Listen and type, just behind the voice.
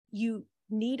you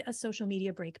need a social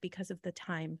media break because of the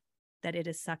time that it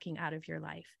is sucking out of your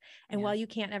life. And while you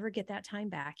can't ever get that time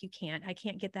back, I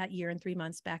can't get that year and 3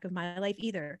 months back of my life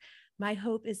either. My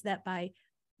hope is that by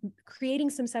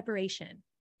creating some separation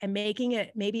and making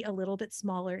it maybe a little bit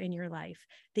smaller in your life,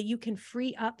 that you can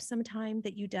free up some time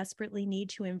that you desperately need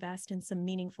to invest in some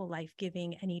meaningful,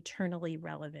 life-giving, and eternally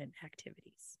relevant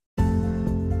activities.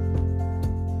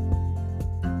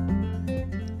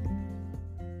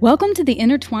 Welcome to the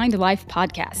Intertwined Life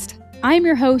podcast. I am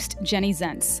your host, Jenny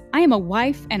Zentz. I am a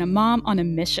wife and a mom on a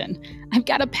mission. I've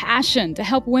got a passion to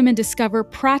help women discover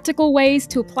practical ways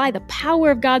to apply the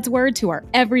power of God's word to our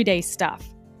everyday stuff.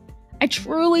 I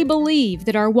truly believe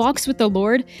that our walks with the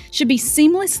Lord should be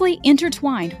seamlessly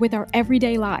intertwined with our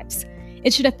everyday lives.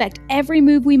 It should affect every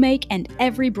move we make and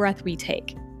every breath we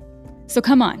take. So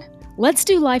come on, let's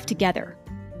do life together.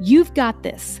 You've got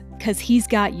this, because He's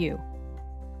got you.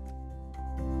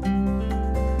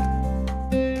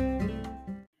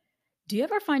 Do you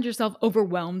ever find yourself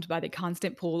overwhelmed by the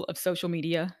constant pull of social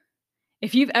media?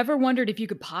 If you've ever wondered if you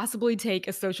could possibly take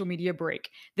a social media break,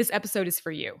 this episode is for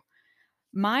you.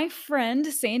 My friend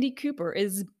Sandy Cooper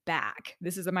is back.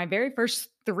 This is my very first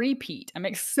three-peat.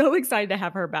 I'm so excited to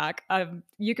have her back.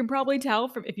 You can probably tell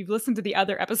from if you've listened to the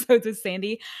other episodes with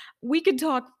Sandy, we could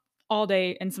talk all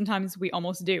day, and sometimes we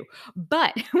almost do.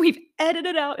 But we've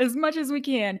edited out as much as we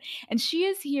can, and she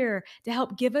is here to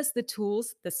help give us the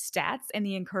tools, the stats, and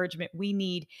the encouragement we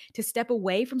need to step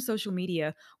away from social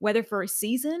media, whether for a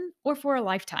season or for a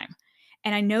lifetime.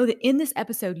 And I know that in this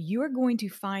episode, you are going to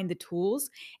find the tools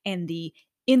and the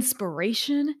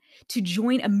inspiration to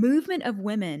join a movement of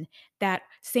women that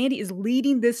Sandy is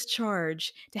leading this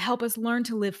charge to help us learn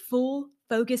to live full,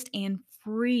 focused, and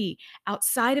free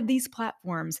outside of these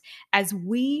platforms as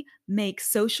we make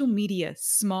social media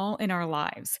small in our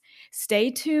lives.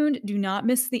 Stay tuned. Do not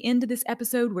miss the end of this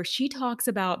episode where she talks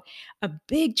about a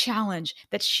big challenge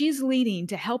that she's leading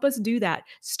to help us do that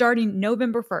starting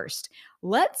November 1st.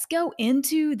 Let's go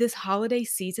into this holiday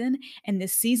season and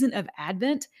this season of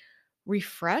Advent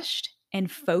refreshed and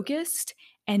focused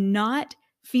and not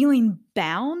feeling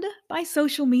bound by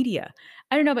social media.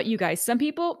 I don't know about you guys. Some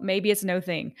people, maybe it's no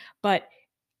thing, but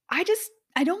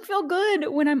I don't feel good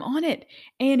when I'm on it.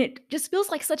 And it just feels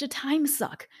like such a time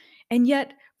suck. And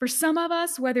yet, for some of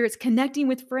us, whether it's connecting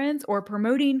with friends or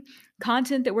promoting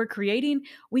content that we're creating,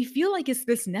 we feel like it's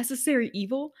this necessary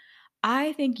evil.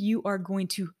 I think you are going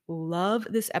to love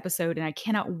this episode, and I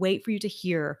cannot wait for you to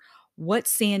hear what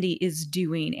Sandy is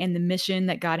doing and the mission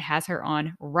that God has her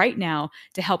on right now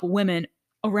to help women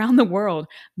around the world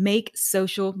make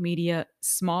social media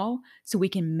small so we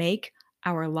can make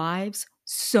our lives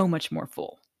so much more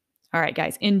full. All right,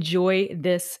 guys, enjoy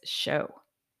this show.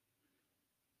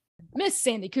 Miss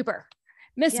Sandy Cooper,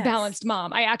 Miss Balanced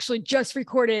Mom. I actually just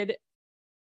recorded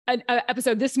an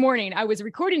episode this morning. I was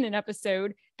recording an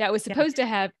episode that was supposed to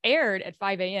have aired at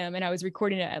 5 a.m. and I was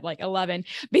recording it at like 11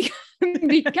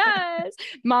 because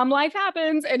mom life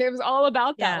happens. And it was all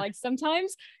about that. Like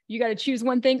sometimes you got to choose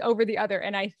one thing over the other.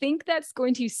 And I think that's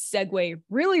going to segue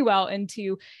really well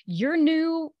into your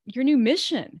new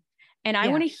mission. And I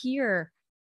want to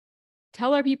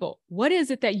tell our people, what is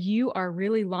it that you are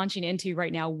really launching into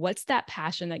right now? What's that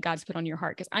passion that God's put on your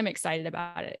heart? Because I'm excited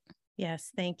about it.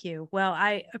 Yes, thank you. Well,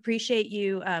 I appreciate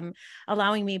you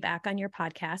allowing me back on your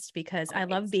podcast because I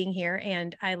love being here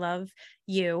and I love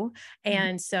you.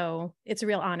 And so it's a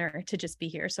real honor to just be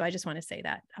here. So I just want to say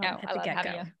that at the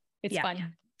get-go. It's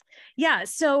fun. Yeah.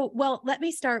 So, well, let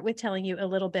me start with telling you a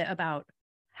little bit about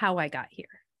how I got here,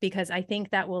 because I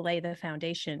think that will lay the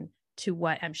foundation to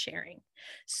what I'm sharing.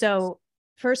 So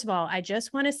first of all, I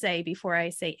just want to say before I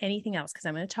say anything else, because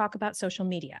I'm going to talk about social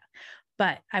media,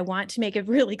 but I want to make it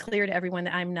really clear to everyone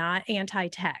that I'm not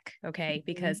anti-tech, okay?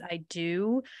 Because I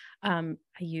do, I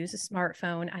use a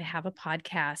smartphone, I have a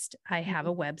podcast, I have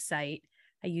a website,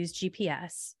 I use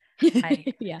GPS.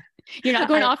 You're not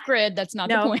going off grid. That's not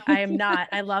the point. I am not.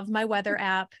 I love my weather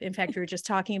app. In fact, we were just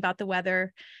talking about the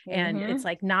weather and it's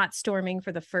like not storming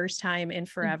for the first time in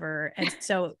forever. And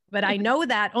so, but I know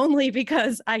that only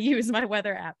because I use my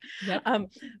weather app.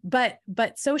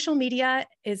 But social media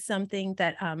is something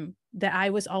that, that I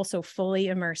was also fully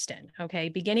immersed in. Okay.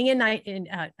 Beginning I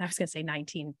was going to say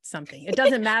 19 something. It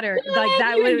doesn't matter. Like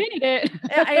that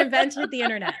I invented the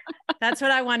internet. That's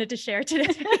what I wanted to share today.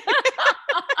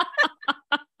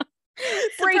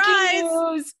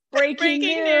 Breaking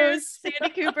news.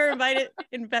 Sandy Cooper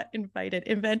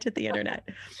invented the internet.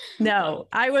 No,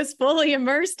 I was fully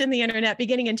immersed in the internet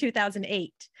beginning in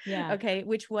 2008. Okay.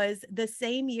 Which was the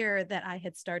same year that I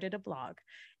had started a blog.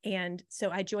 And so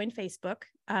I joined Facebook.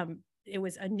 It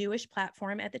was a newish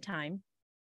platform at the time.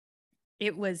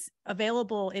 it was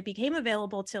available. It became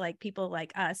available to like people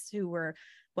like us who were,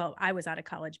 well, I was out of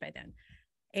college by then.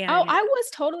 Oh, And I was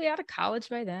totally out of college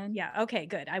by then. yeah. Okay,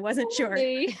 good. I wasn't sure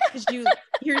Totally. because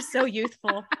you're so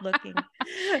youthful looking.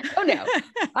 Oh no,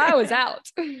 I was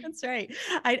out. That's right.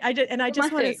 I For my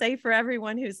just want to sake. say for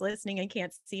everyone who's listening and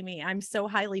can't see me, I'm so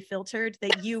highly filtered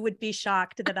that you would be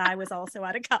shocked that I was also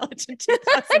out of college in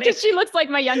 2008. Because she looks like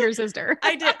my younger sister.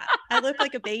 I did. I look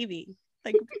like a baby,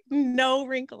 like no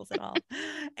wrinkles at all.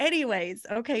 Anyways,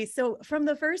 okay. So from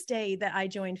the first day that I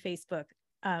joined Facebook,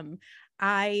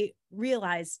 I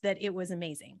realized that it was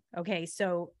amazing. Okay.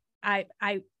 So I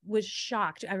was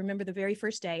shocked. I remember the very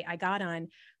first day I got on,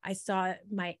 I saw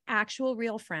my actual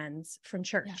real friends from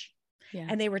church. Yeah.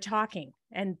 And they were talking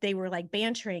and they were like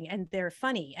bantering and they're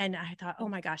funny. And I thought, oh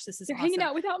my gosh, this is They're awesome. hanging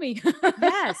out without me.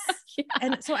 Yes. Yeah.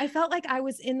 And so I felt like I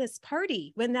was in this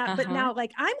party when that, but now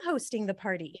like I'm hosting the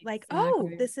party, like, oh,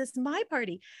 Exactly. this is my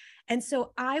party. And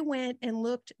so I went and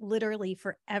looked literally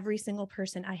for every single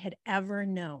person I had ever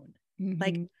known.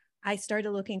 Like Mhm. I started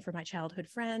looking for my childhood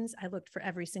friends. I looked for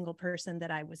every single person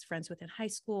that I was friends with in high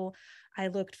school. I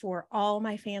looked for all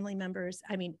my family members.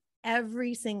 I mean,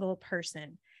 every single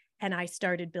person. And I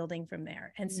started building from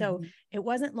there. And so Mhm. it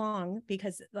wasn't long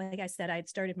because, like I said, I had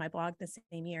started my blog the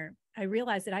same year. I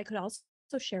realized that I could also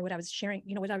share what I was sharing,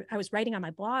 you know, what I was writing on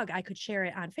my blog, I could share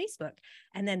it on Facebook.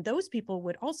 And then those people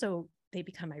would also, they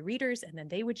become my readers and then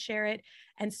they would share it.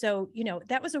 And so, you know,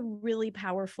 that was a really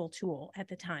powerful tool at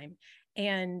the time.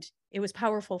 And it was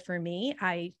powerful for me.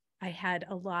 I had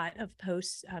a lot of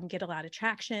posts get a lot of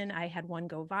traction. I had one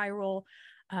go viral.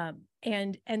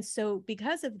 And so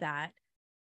because of that,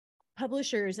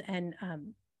 publishers and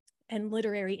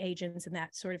literary agents and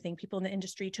that sort of thing, people in the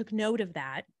industry took note of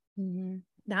that,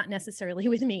 not necessarily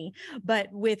with me,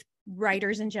 but with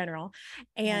writers in general.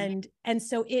 And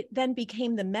so it then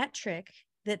became the metric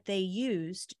that they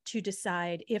used to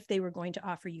decide if they were going to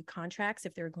offer you contracts,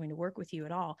 if they were going to work with you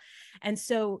at all. And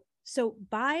so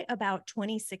by about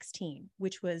 2016,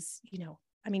 which was, you know,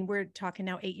 I mean, we're talking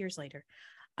now 8 years later,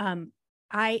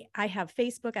 I have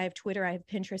Facebook, I have Twitter, I have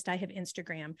Pinterest, I have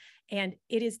Instagram, and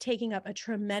it is taking up a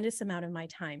tremendous amount of my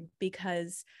time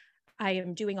because I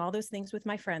am doing all those things with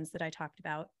my friends that I talked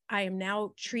about. I am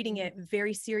now treating it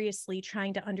very seriously,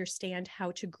 trying to understand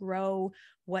how to grow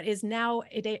what is now,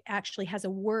 it actually has a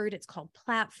word, it's called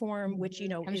platform, which, you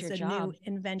know, is a new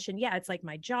invention. Yeah, it's like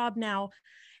my job now.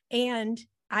 And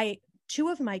two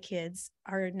of my kids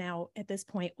are now at this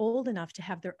point old enough to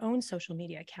have their own social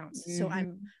media accounts. So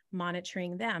I'm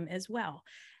monitoring them as well.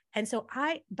 And so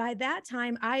by that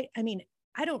time, I mean,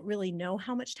 I don't really know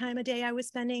how much time a day I was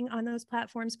spending on those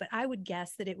platforms, but I would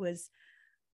guess that it was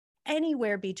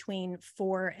anywhere between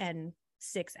 4 and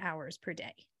 6 hours per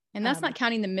day. And that's not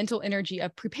counting the mental energy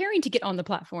of preparing to get on the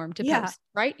platform to post,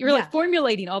 right? You're Yeah. like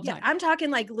formulating all the time. I'm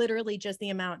talking like literally just the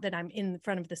amount that I'm in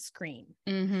front of the screen.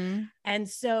 And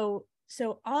so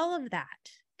all of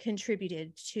that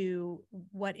contributed to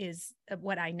what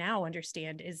I now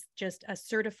understand is just a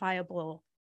certifiable,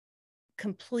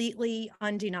 completely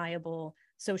undeniable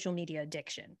social media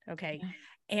addiction. Okay.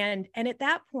 And at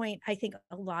that point, I think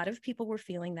a lot of people were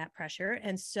feeling that pressure.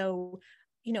 And so,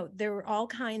 you know, there were all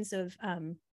kinds of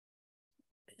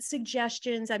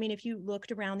suggestions. I mean, if you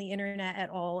looked around the internet at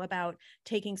all about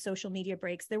taking social media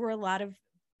breaks, there were a lot of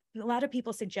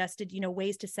people suggested, you know,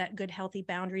 ways to set good, healthy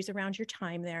boundaries around your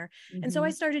time there. And so I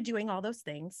started doing all those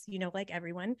things, you know, like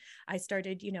everyone. I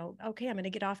started, you know, okay, I'm going to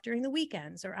get off during the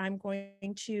weekends, or I'm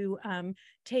going to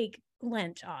take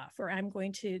Lent off, or I'm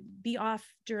going to be off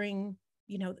during,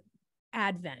 you know,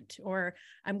 Advent, or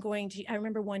I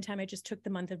remember one time I just took the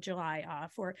month of July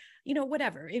off, or, you know,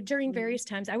 whatever. During various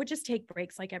times, I would just take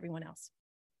breaks like everyone else.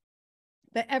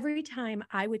 But every time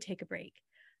I would take a break,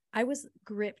 I was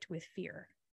gripped with fear.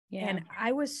 And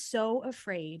I was so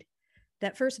afraid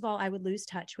that, first of all, I would lose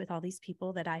touch with all these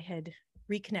people that I had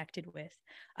reconnected with.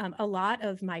 A lot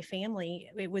of my family,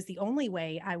 it was the only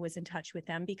way I was in touch with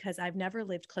them because I've never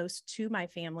lived close to my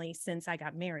family since I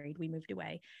got married. We moved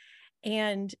away.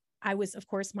 And I was, of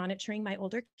course, monitoring my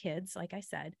older kids, like I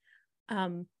said.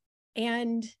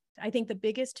 And I think the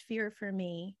biggest fear for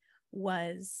me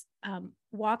was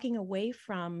walking away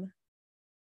from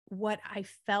what I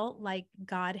felt like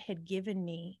God had given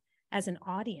me as an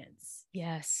audience.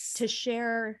 Yes. To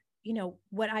share, you know,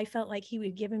 what I felt like he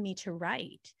had given me to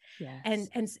write. Yes.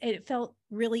 And it felt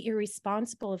really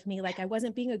irresponsible of me. Like I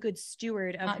wasn't being a good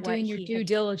steward of not doing your due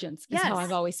diligence. Is how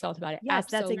I've always felt about it. Yes,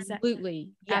 absolutely. that's exactly.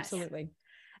 Yes. Absolutely.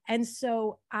 And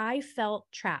so I felt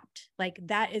trapped. Like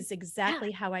that is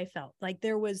exactly how I felt. Like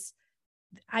there was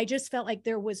I just felt like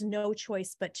there was no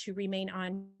choice but to remain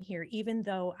on here, even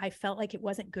though I felt like it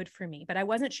wasn't good for me, but I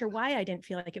wasn't sure why I didn't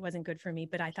feel like it wasn't good for me,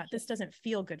 but I thought this doesn't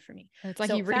feel good for me. It's like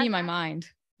So you reading my mind.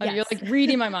 Yes. You're like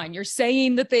reading my mind. You're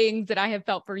saying the things that I have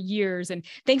felt for years. And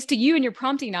thanks to you and your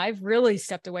prompting, I've really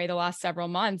stepped away the last several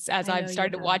months as I've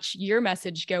started to watch your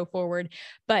message go forward.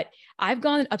 But I've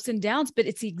gone ups and downs, but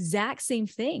it's the exact same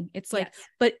thing. It's like,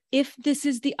 but if this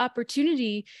is the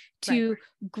opportunity to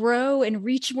grow and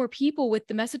reach more people with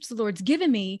the message the Lord's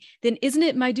given me, then isn't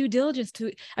it my due diligence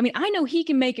to, I mean, I know he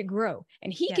can make it grow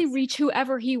and he can reach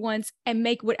whoever he wants and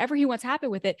make whatever he wants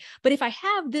happen with it. But if I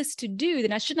have this to do,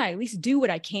 then shouldn't I at least do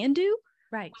what I can do?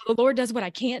 Right. The Lord does what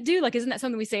I can't do. Like, isn't that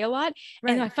something we say a lot?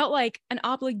 Right. And I felt like an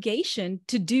obligation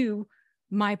to do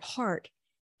my part.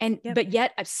 And, but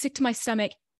yet I'm sick to my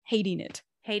stomach, hating it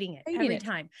every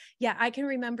time. Yeah. I can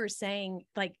remember saying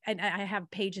like, and I have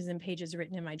pages and pages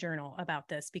written in my journal about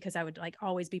this because I would like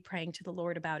always be praying to the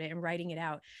Lord about it and writing it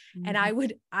out. And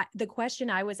the question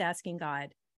I was asking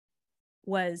God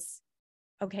was,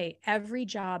 okay, every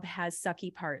job has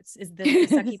sucky parts. Is this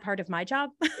the sucky part of my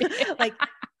job? Like,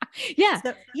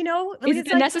 so, you know, is it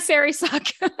a necessary suck?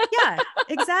 Yeah,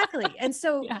 exactly. And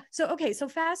so, so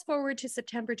fast forward to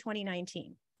September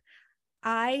 2019.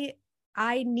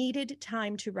 I needed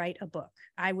time to write a book.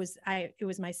 It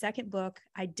was my second book.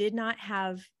 I did not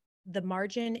have the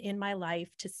margin in my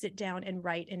life to sit down and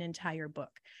write an entire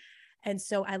book. And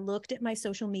so I looked at my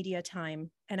social media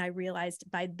time and I realized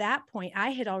by that point,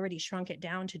 I had already shrunk it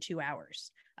down to 2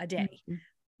 hours a day,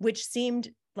 which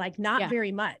seemed like not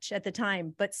very much at the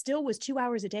time, but still was 2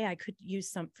 hours a day I could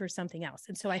use for something else.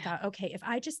 And so I thought, okay, if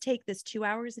I just take this 2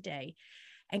 hours a day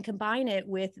and combine it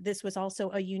with, this was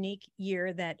also a unique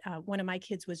year that one of my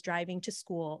kids was driving to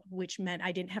school, which meant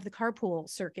I didn't have the carpool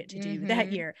circuit to do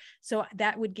that year. So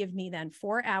that would give me then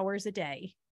 4 hours a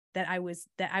day that I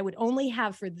would only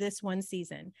have for this one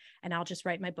season. And I'll just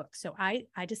write my book. So I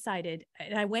decided,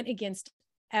 and I went against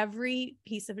every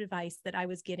piece of advice that I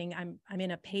was getting. I'm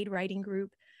in a paid writing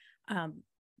group.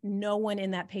 No one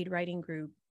in that paid writing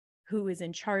group who is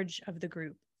in charge of the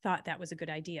group thought that was a good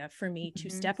idea for me to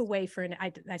step away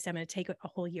I said, I'm going to take a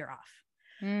whole year off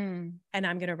and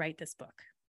I'm going to write this book.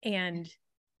 And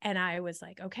I was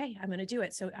like, okay, I'm going to do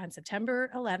it. So on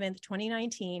September 11th,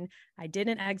 2019, I did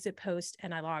an exit post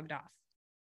and I logged off.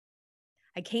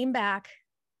 I came back,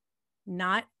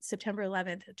 not September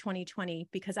 11th, 2020,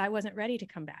 because I wasn't ready to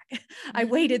come back. I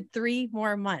waited 3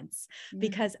 more months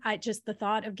because the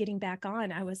thought of getting back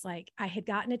on, I was like, I had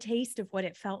gotten a taste of what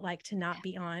it felt like to not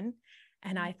be on.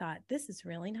 And I thought, this is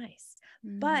really nice.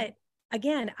 But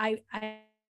again, I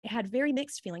had very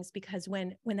mixed feelings because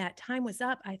when that time was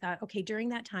up, I thought, okay, during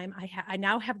that time, I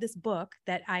now have this book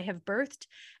that I have birthed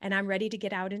and I'm ready to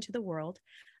get out into the world.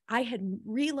 I had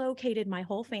relocated my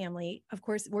whole family. Of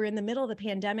course, we're in the middle of the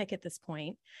pandemic at this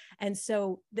point. And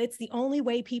so that's the only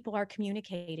way people are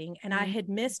communicating. And I had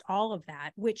missed all of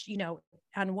that, which, you know,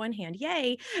 on one hand,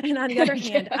 yay. And on the other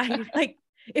hand,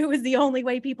 it was the only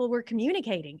way people were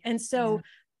communicating. And so,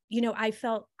 you know, I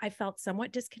felt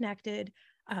somewhat disconnected.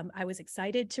 I was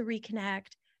excited to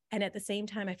reconnect. And at the same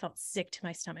time, I felt sick to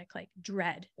my stomach, like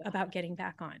dread about getting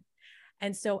back on.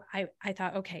 And so I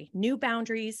thought, okay, new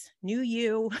boundaries, new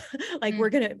you, like we're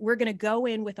going to go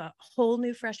in with a whole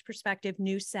new, fresh perspective,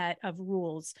 new set of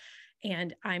rules,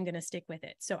 and I'm going to stick with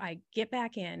it. So I get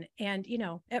back in and, you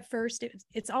know, at first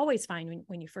it's always fine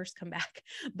when you first come back.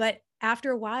 But after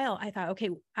a while, I thought,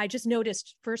 okay, I just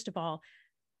noticed, first of all,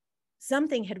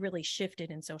 something had really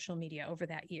shifted in social media over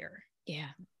that year.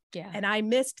 Yeah. And I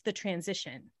missed the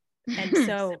transition. And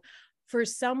so for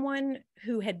someone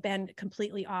who had been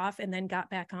completely off and then got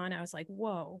back on, I was like,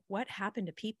 whoa, what happened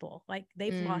to people? Like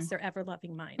they've lost their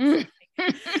ever-loving minds.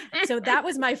 So that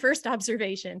was my first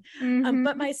observation.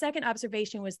 But my second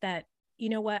observation was that, you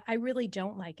know what, I really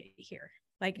don't like it here.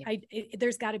 Like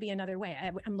there's got to be another way.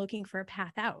 I'm looking for a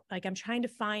path out. Like I'm trying to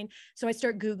find, so I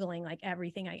start Googling like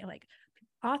everything I like.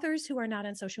 Authors who are not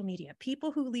on social media,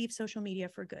 people who leave social media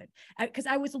for good. Because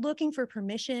I was looking for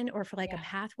permission or for like a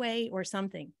pathway or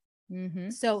something.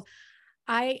 So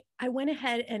I went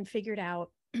ahead and figured out,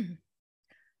 and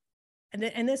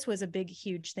this was a big,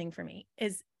 huge thing for me,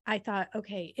 is I thought,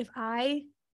 okay, if I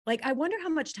wonder how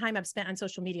much time I've spent on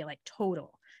social media, like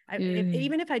total,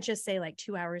 even if I just say like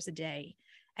 2 hours a day,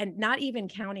 and not even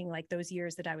counting like those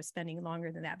years that I was spending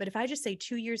longer than that. But if I just say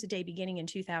 2 years a day, beginning in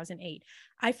 2008,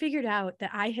 I figured out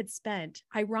that I had spent,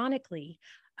 ironically,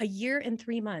 1 year and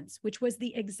 3 months, which was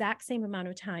the exact same amount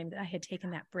of time that I had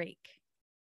taken that break.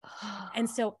 And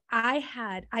so I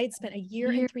had spent 1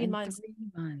 year and 3 months. 3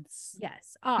 months.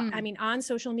 Yes. I mean, on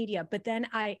social media. But then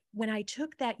when I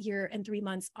took that 1 year and 3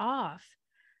 months off,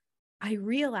 I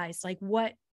realized like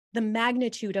what the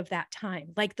magnitude of that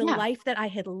time, like the Yeah. life that I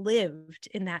had lived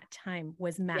in that time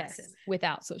was massive. Yes.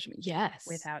 Without social media. Yes.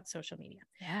 Without social media.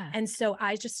 Yeah. And so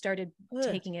I just started Ugh.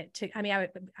 taking it to, I mean,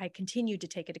 I continued to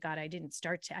take it to God. I didn't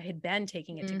start to, I had been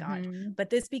taking it to God, Mhm. but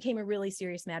this became a really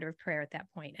serious matter of prayer at that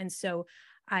point. And so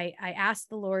I asked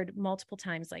the Lord multiple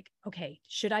times, like, okay,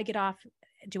 should I get off?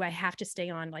 Do I have to stay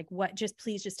on? Like what,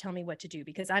 please just tell me what to do,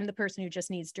 because I'm the person who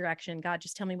just needs direction. God,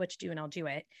 just tell me what to do and I'll do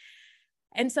it.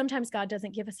 And sometimes God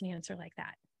doesn't give us an answer like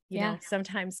that. You know,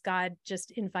 sometimes God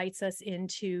just invites us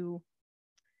into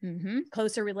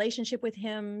closer relationship with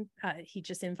him. He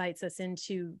just invites us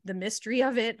into the mystery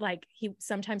of it. Like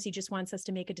sometimes he just wants us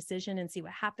to make a decision and see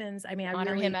what happens. I mean, I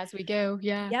honor really, him as we go.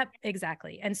 Yeah. Yep,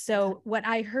 exactly. And so what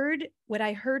I heard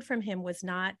from him was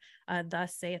not,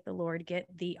 thus saith the Lord, get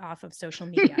thee off of social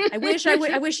media. I wish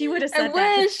he would have said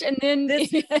that. And then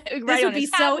this would be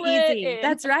so easy.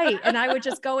 That's right. And I would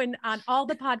just go in on all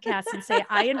the podcasts and say,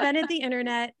 I invented the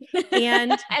internet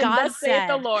and God thus saith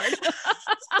the said, Lord.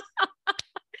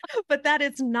 but that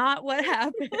is not what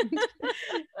happened.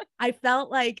 I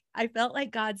felt like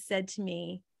God said to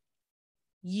me,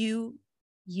 you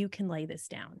can lay this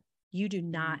down. You do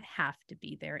not have to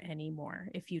be there anymore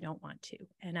if you don't want to.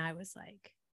 And I was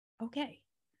like, okay.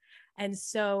 And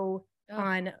so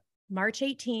on March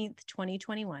 18th,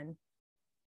 2021,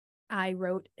 I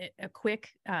wrote a quick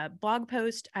blog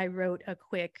post. I wrote a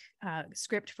quick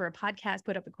script for a podcast,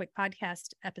 put up a quick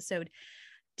podcast episode,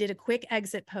 did a quick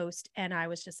exit post. And I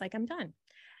was just like, I'm done.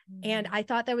 And I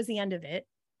thought that was the end of it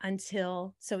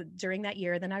so during that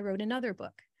year, then I wrote another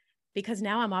book, because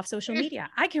now I'm off social media.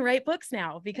 I can write books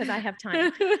now because I have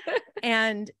time.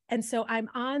 And so I'm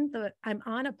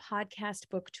on a podcast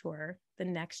book tour the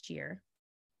next year.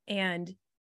 And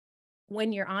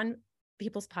when you're on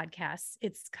people's podcasts,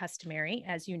 it's customary,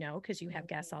 as you know, because you have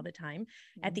guests all the time,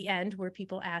 at the end where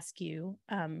people ask you,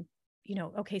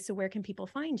 okay, so where can people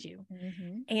find you?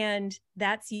 And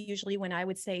that's usually when I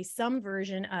would say some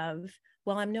version of,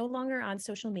 well, I'm no longer on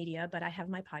social media, but I have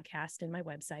my podcast and my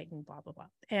website and blah, blah, blah.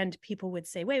 And people would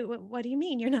say, wait, what do you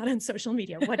mean you're not on social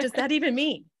media? What does that even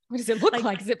mean? What does it look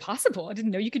like? Is it possible? I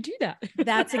didn't know you could do that.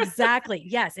 That's exactly.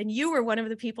 Yes. And you were one of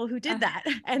the people who did that.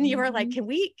 And you were like, can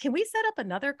we set up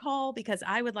another call? Because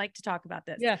I would like to talk about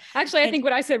this. Yeah. Actually, I think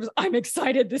what I said was, I'm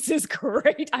excited. This is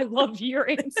great. I love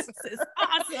hearing this. This is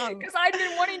awesome. Because I've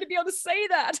been wanting to be able to say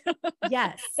that.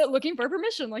 Yes. Looking for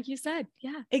permission, like you said.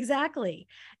 Yeah. Exactly.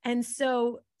 And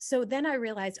so then I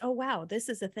realized, oh, wow, this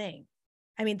is a thing.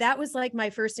 I mean, that was like my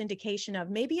first indication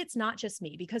of maybe it's not just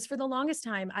me, because for the longest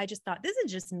time, I just thought this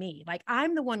is just me. Like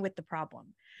I'm the one with the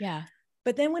problem. Yeah.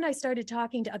 But then when I started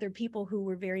talking to other people who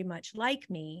were very much like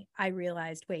me, I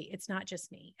realized, wait, it's not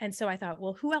just me. And so I thought,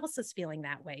 well, who else is feeling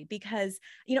that way? Because,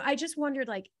 I just wondered,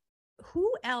 like,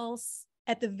 who else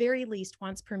at the very least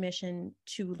wants permission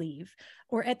to leave,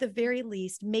 or at the very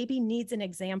least maybe needs an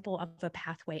example of a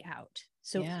pathway out.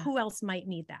 So who else might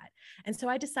need that? And so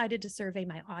I decided to survey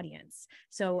my audience.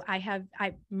 So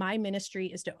my ministry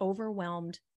is to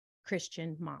overwhelmed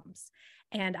Christian moms.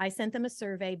 And I sent them a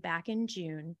survey back in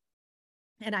June.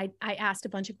 And I asked a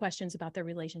bunch of questions about their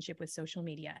relationship with social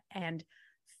media. And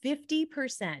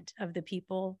 50% of the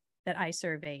people that I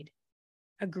surveyed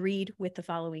agreed with the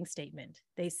following statement.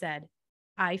 They said,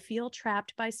 I feel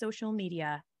trapped by social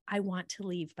media. I want to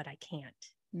leave, but I can't.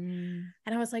 And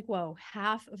I was like, whoa,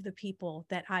 half of the people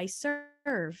that I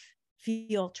serve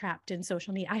feel trapped in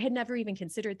social media. I had never even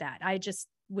considered that. I just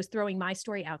was throwing my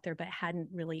story out there, but hadn't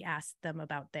really asked them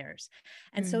about theirs.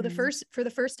 And so for the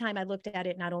first time, I looked at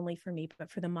it not only for me,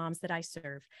 but for the moms that I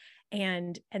serve.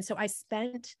 And so I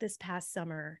spent this past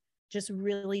summer just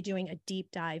really doing a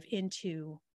deep dive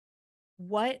into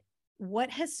what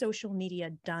has social media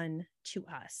done to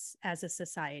us as a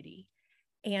society?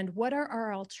 And what are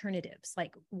our alternatives?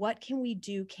 Like, what can we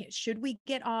do? Should we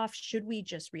get off? Should we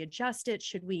just readjust it?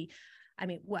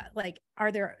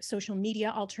 Are there social media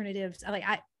alternatives?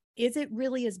 Is it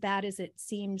really as bad as it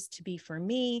seems to be for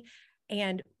me?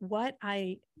 And what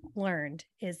I learned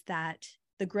is that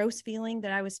the gross feeling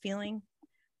that I was feeling,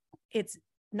 it's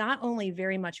not only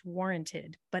very much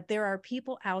warranted, but there are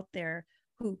people out there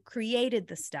who created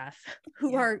the stuff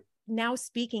who are now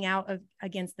speaking out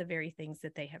against the very things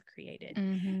that they have created.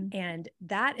 And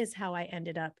that is how I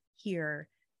ended up here.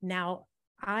 Now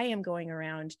I am going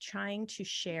around trying to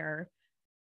share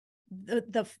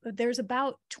there's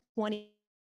about 20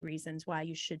 reasons why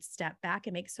you should step back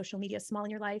and make social media small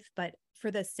in your life. But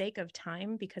for the sake of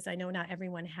time, because I know not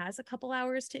everyone has a couple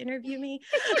hours to interview me,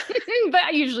 but I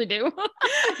usually do.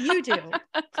 You do.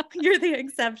 You're the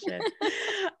exception.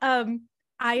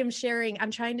 I'm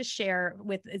trying to share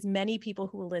with as many people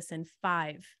who will listen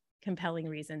 5 compelling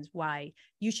reasons why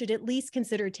you should at least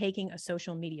consider taking a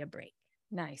social media break.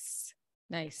 Nice.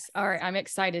 Nice. All right. I'm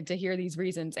excited to hear these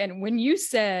reasons. And when you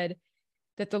said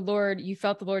that you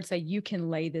felt the Lord say, you can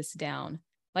lay this down,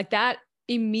 like that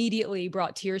immediately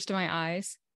brought tears to my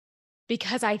eyes,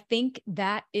 because I think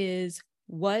that is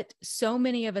what so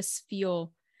many of us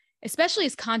feel, especially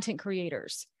as content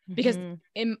creators. Because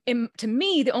to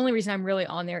me, the only reason I'm really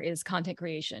on there is content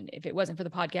creation. If it wasn't for the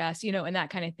podcast, and that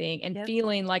kind of thing, and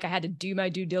feeling like I had to do my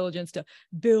due diligence to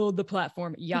build the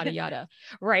platform, yada, yada,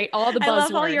 right? All the buzzwords. I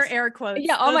love all your air quotes.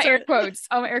 Yeah, all my air quotes,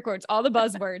 all the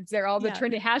buzzwords. They're all the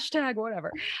trendy hashtag,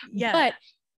 whatever. Yeah. But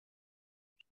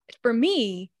for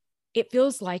me, it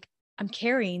feels like I'm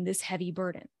carrying this heavy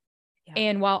burden. Yeah.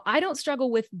 And while I don't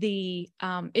struggle with the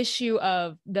issue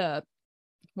of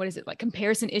like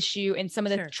comparison issue and some of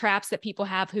the traps that people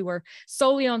have who are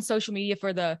solely on social media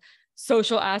for the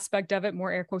social aspect of it,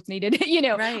 more air quotes needed,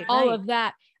 all of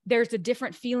that. There's a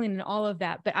different feeling in all of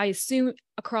that. But I assume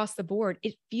across the board,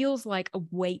 it feels like a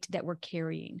weight that we're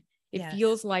carrying. It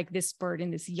feels like this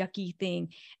burden, this yucky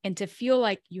thing. And to feel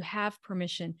like you have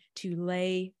permission to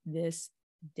lay this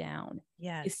down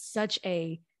is such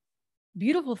a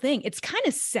beautiful thing. It's kind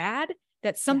of sad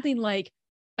that something like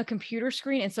a computer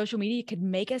screen and social media could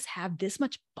make us have this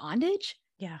much bondage.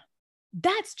 Yeah.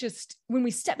 That's just when we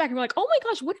step back and we're like, oh my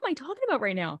gosh, what am I talking about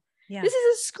right now? Yeah. This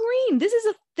is a screen. This is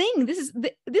a thing. This is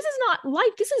not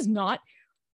life. This is not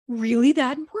really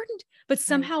that important. But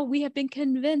somehow we have been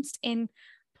convinced and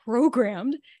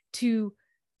programmed to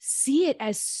see it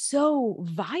as so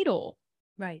vital.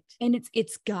 Right. And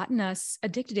it's gotten us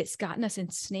addicted. It's gotten us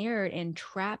ensnared and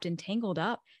trapped and tangled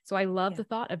up. So I love the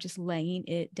thought of just laying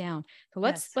it down. So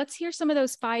let's hear some of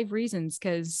those 5 reasons.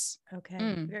 Let's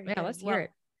hear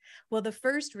it. Well, the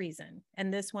first reason,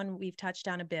 and this one we've touched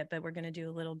on a bit, but we're going to do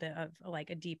a little bit of like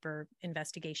a deeper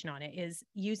investigation on it, is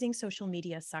using social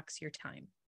media sucks your time.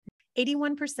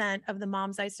 81% of the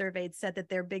moms I surveyed said that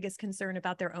their biggest concern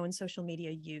about their own social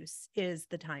media use is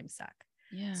the time suck.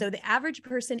 Yeah. So the average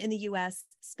person in the US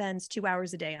spends 2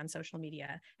 hours a day on social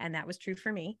media. And that was true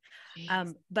for me.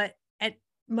 But at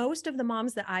most of the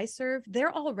moms that I serve,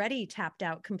 they're already tapped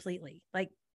out completely.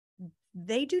 Like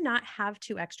they do not have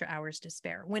 2 extra hours to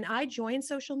spare. When I joined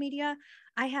social media,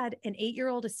 I had an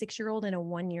 8-year-old, a 6-year-old, and a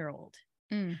 1-year-old.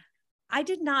 I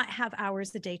did not have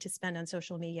hours a day to spend on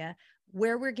social media.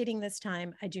 Where we're getting this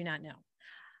time, I do not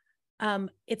know.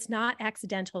 It's not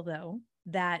accidental though,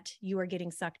 that you are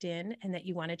getting sucked in and that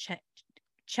you want to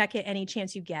check it any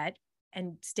chance you get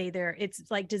and stay there. It's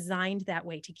like designed that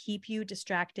way to keep you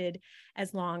distracted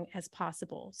as long as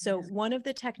possible. So one of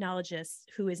the technologists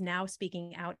who is now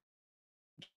speaking out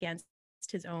against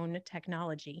his own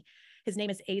technology, his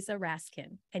name is Asa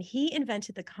Raskin, and he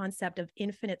invented the concept of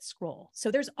infinite scroll.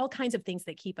 So there's all kinds of things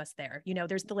that keep us there.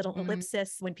 There's the little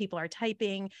ellipsis when people are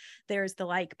typing, there's the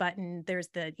like button, there's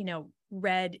the,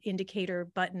 red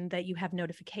indicator button that you have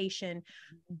notification.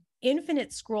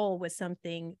 Infinite scroll was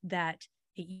something that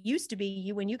it used to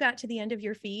be when you got to the end of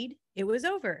your feed, it was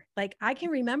over. Like I can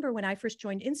remember when I first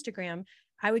joined Instagram,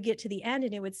 I would get to the end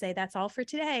and it would say, that's all for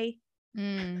today.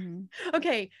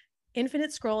 Okay.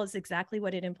 Infinite scroll is exactly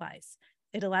what it implies.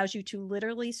 It allows you to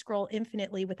literally scroll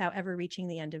infinitely without ever reaching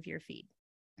the end of your feed.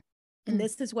 And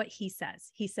this is what he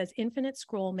says. He says, infinite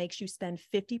scroll makes you spend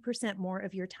 50% more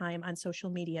of your time on social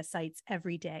media sites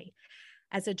every day.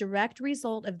 As a direct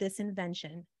result of this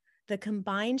invention, the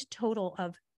combined total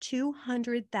of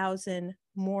 200,000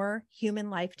 more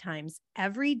human lifetimes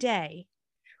every day,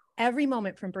 every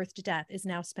moment from birth to death is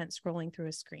now spent scrolling through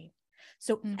a screen.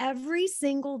 So every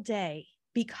single day,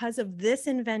 because of this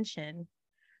invention,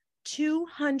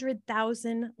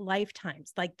 200,000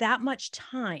 lifetimes, like that much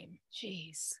time,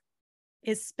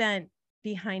 is spent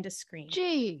behind a screen.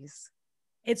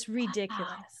 It's ridiculous.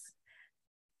 Wow.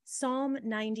 Psalm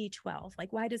 90:12.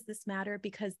 Like, why does this matter?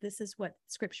 Because this is what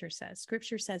scripture says.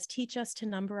 Scripture says, teach us to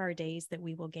number our days that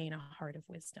we will gain a heart of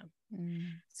wisdom.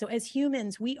 So as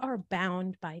humans, we are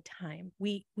bound by time.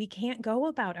 We can't go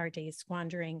about our days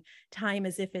squandering time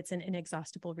as if it's an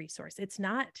inexhaustible resource. It's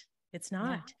not.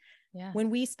 Yeah. When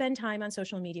we spend time on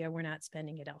social media, we're not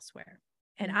spending it elsewhere.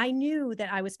 And I knew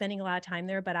that I was spending a lot of time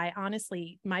there, but I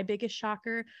honestly, my biggest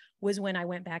shocker was when I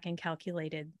went back and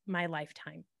calculated my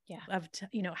lifetime of,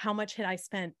 how much had I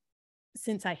spent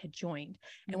since I had joined.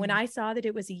 And when I saw that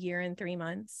it was 1 year and 3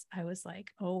 months, I was like,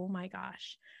 oh my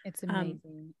gosh. It's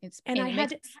amazing. Go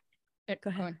ahead.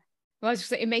 Well, I was just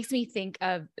saying, it makes me think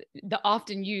of the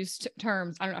often used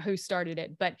terms. I don't know who started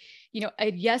it, but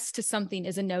a yes to something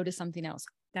is a no to something else.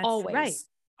 That's always. Right.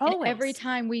 And every Always.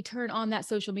 time we turn on that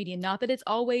social media, not that it's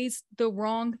always the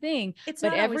wrong thing, It's but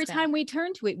not always every bad. time we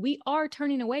turn to it, we are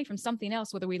turning away from something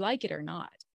else, whether we like it or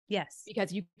not. Yes.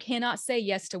 Because you cannot say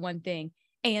yes to one thing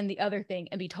and the other thing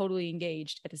and be totally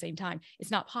engaged at the same time.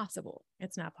 It's not possible.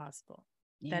 It's not possible.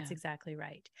 Yeah. That's exactly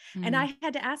right. And I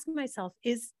had to ask myself,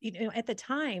 at the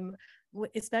time,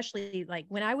 especially like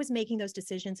when I was making those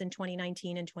decisions in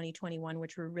 2019 and 2021,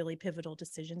 which were really pivotal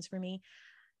decisions for me,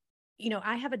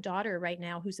 I have a daughter right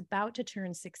now who's about to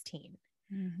turn 16,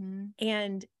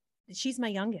 and she's my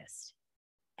youngest.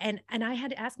 And I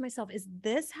had to ask myself, is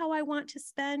this how I want to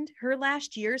spend her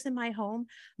last years in my home?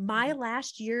 My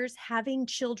last years having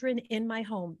children in my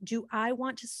home. Do I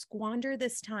want to squander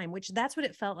this time? Which that's what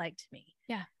it felt like to me.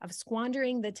 Yeah. Of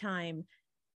squandering the time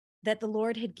that the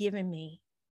Lord had given me.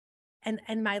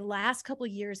 And my last couple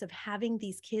of years of having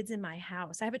these kids in my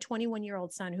house. I have a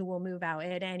 21-year-old son who will move out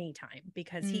at any time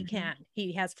because he can.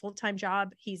 He has full-time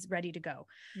job. He's ready to go.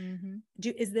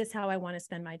 Is this how I want to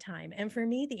spend my time? And for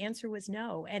me, the answer was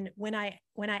no. And when I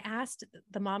asked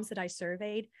the moms that I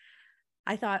surveyed,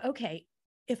 I thought, okay,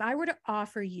 if I were to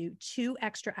offer you 2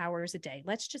 extra hours a day,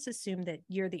 let's just assume that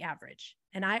you're the average,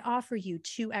 and I offer you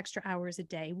 2 extra hours a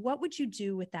day, what would you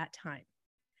do with that time?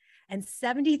 And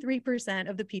 73%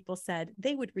 of the people said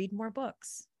they would read more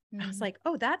books. I was like,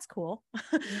 oh, that's cool.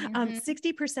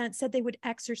 60% said they would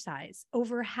exercise.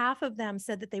 Over half of them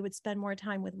said that they would spend more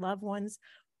time with loved ones,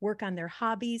 work on their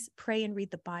hobbies, pray and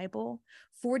read the Bible.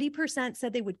 40%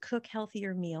 said they would cook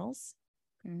healthier meals.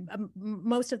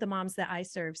 Most of the moms that I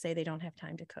serve say they don't have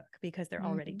time to cook because they're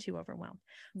already too overwhelmed.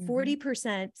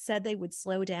 40% said they would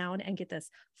slow down, and get this,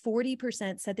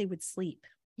 40% said they would sleep.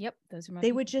 Yep. Those are my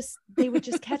they would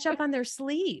just catch up on their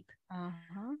sleep.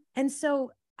 And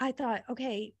so I thought,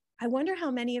 okay, I wonder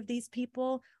how many of these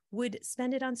people would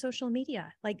spend it on social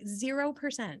media. Like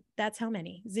 0%. That's how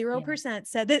many. 0%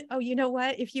 said that, oh, you know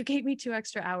what? If you gave me 2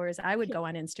 extra hours, I would go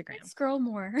on Instagram. Scroll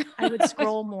more. I would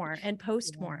scroll more and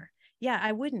post more. Yeah,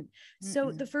 I wouldn't.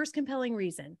 So the first compelling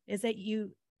reason is that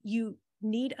you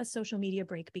need a social media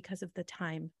break because of the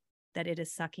time that it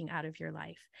is sucking out of your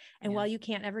life. And while you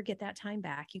can't ever get that time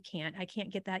back, I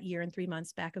can't get that year and 3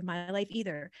 months back of my life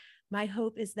either. My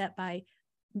hope is that by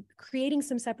creating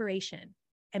some separation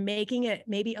and making it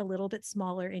maybe a little bit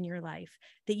smaller in your life,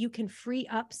 that you can free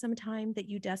up some time that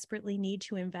you desperately need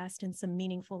to invest in some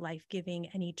meaningful, life-giving,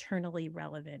 and eternally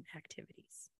relevant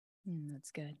activities.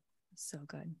 That's good. So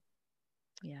good.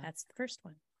 Yeah. That's the first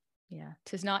one. Yeah.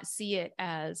 To not see it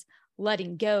as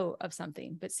letting go of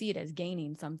something, but see it as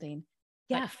gaining something.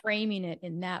 Yeah. Like framing it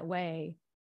in that way.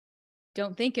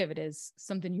 Don't think of it as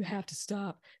something you have to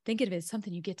stop. Think of it as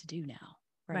something you get to do now.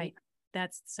 Right.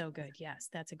 That's so good. Yes.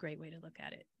 That's a great way to look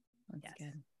at it. That's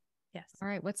good. Yes. All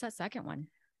right. What's that second one?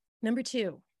 Number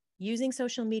 2, using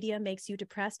social media makes you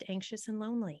depressed, anxious, and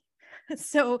lonely.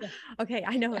 So, okay.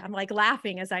 I know I'm like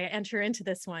laughing as I enter into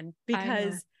this one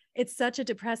because it's such a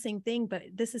depressing thing, but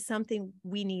this is something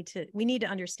we need to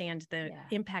understand the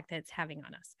impact that it's having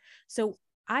on us. So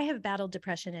I have battled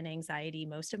depression and anxiety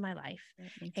most of my life.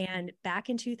 And back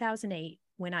in 2008,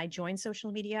 when I joined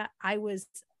social media, I was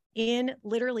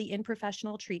literally in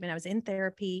professional treatment. I was in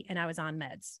therapy and I was on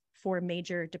meds for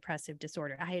major depressive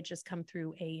disorder. I had just come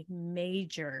through a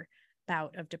major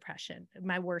bout of depression,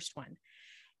 my worst one.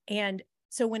 And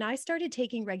so when I started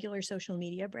taking regular social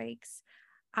media breaks,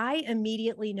 I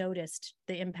immediately noticed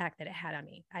the impact that it had on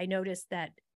me. I noticed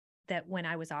that when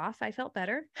I was off, I felt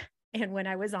better. And when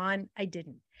I was on, I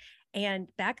didn't. And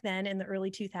back then in the early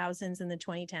 2000s and the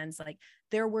 2010s, like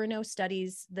there were no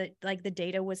studies that like the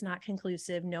data was not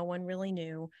conclusive. No one really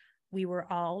knew. We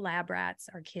were all lab rats.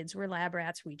 Our kids were lab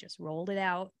rats. We just rolled it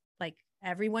out. Like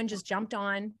everyone just jumped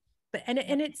on. But and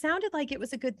it sounded like it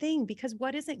was a good thing, because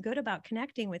what isn't good about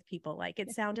connecting with people? Like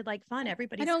it sounded like fun.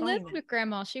 Everybody's I don't live phoning with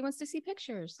grandma. She wants to see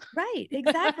pictures. Right,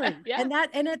 exactly. And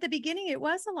at the beginning it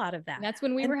was a lot of that. And that's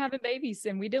when we were having babies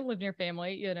and we didn't live near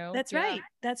family, you know. That's right.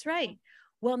 That's right.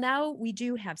 Well, now we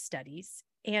do have studies,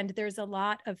 and there's a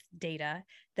lot of data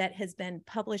that has been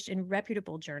published in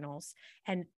reputable journals.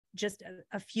 And just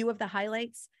a few of the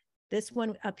highlights. This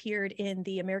one appeared in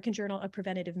the American Journal of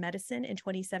Preventive Medicine in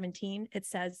 2017. It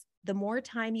says, the more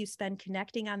time you spend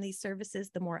connecting on these services,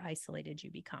 the more isolated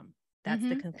you become. That's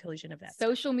the conclusion of that.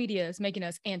 Social media is making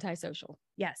us antisocial.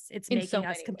 Yes, it's making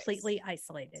us completely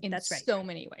isolated. That's right. In so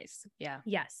many ways. Yeah.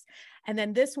 Yes. And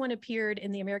then this one appeared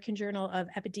in the American Journal of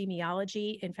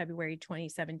Epidemiology in February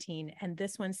 2017. And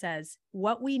this one says,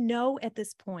 what we know at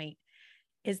this point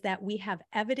is that we have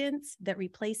evidence that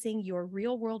replacing your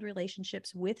real world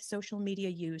relationships with social media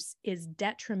use is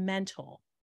detrimental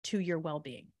to your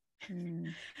well-being.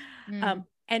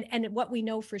 And what we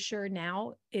know for sure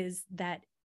now is that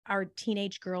our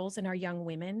teenage girls and our young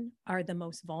women are the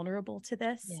most vulnerable to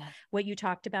this. Yeah. What you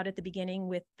talked about at the beginning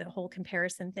with the whole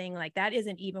comparison thing, like that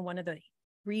isn't even one of the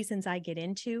reasons I get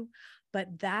into,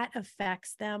 but that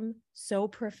affects them so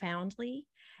profoundly.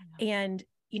 Yeah. And,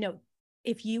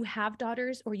 if you have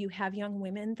daughters or you have young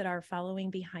women that are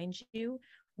following behind you,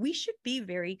 we should be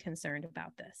very concerned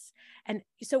about this. And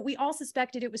so we all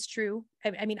suspected it was true.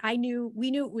 I mean, we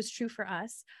knew it was true for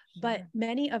us, but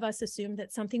many of us assumed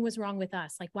that something was wrong with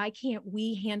us. Like, why can't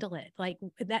we handle it? Like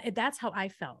that's how I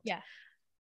felt. Yeah.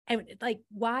 And like,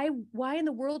 why in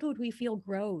the world would we feel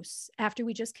gross after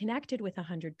we just connected with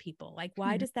 100 people? Like,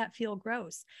 why does that feel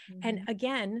gross? And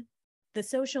again, the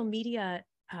social media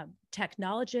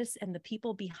technologists and the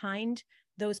people behind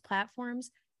those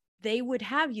platforms, they would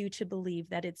have you to believe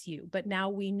that it's you, but now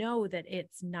we know that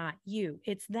it's not you,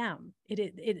 it's them.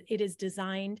 It is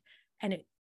designed, and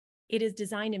it is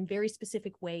designed in very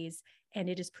specific ways, and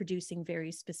it is producing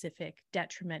very specific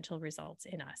detrimental results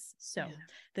in us. So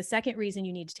the second reason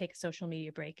you need to take a social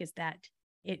media break is that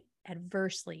it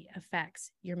adversely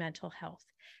affects your mental health.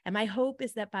 And my hope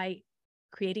is that by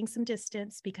creating some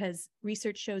distance, because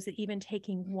research shows that even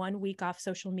taking 1 week off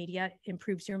social media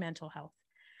improves your mental health,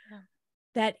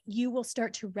 that you will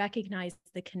start to recognize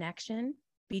the connection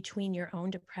between your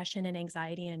own depression and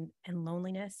anxiety and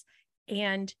loneliness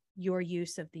and your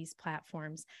use of these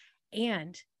platforms.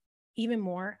 And even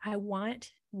more, I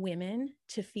want women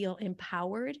to feel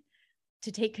empowered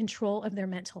to take control of their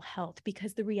mental health,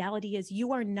 because the reality is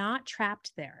you are not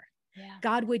trapped there. Yeah.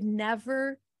 God would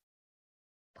never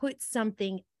put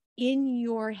something in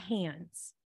your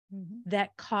hands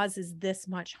that causes this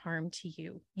much harm to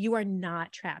you. You are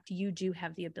not trapped. You do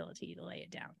have the ability to lay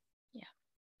it down.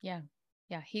 Yeah.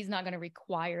 He's not going to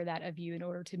require that of you in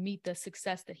order to meet the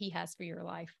success that he has for your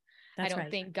life. That's I don't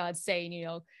right. think God's saying,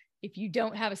 if you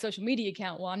don't have a social media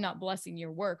account, well, I'm not blessing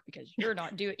your work because you're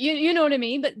not doing, you know what I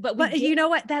mean? But you know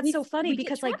what? That's so funny, we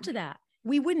because get trapped to that.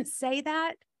 We wouldn't say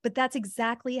that, but that's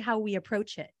exactly how we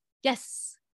approach it.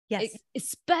 Yes. Yes.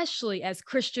 Especially as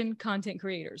Christian content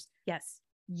creators. Yes.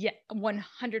 Yeah. 100%.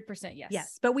 Yes.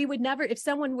 Yes. But we would never, if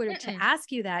someone were to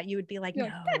ask you that, you would be like, no,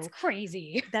 that's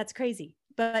crazy. That's crazy.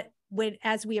 But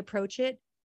as we approach it,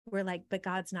 we're like, but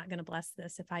God's not going to bless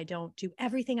this if I don't do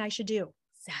everything I should do.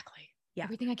 Exactly. Yeah.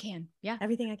 Everything I can. Yeah.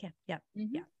 Everything I can. Yeah.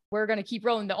 Yeah. We're going to keep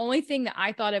rolling. The only thing that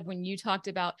I thought of when you talked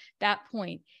about that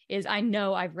point is, I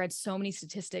know I've read so many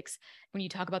statistics when you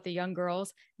talk about the young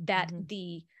girls, that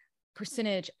the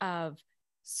percentage of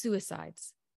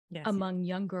suicides among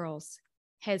young girls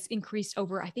has increased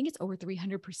over, I think it's over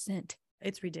 300%.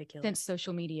 It's ridiculous. Since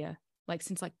social media, like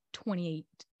since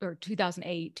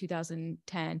 2008,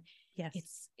 2010.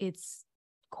 Yes. It's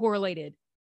correlated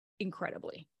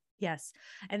incredibly. Yes.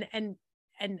 And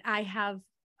I have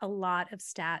a lot of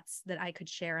stats that I could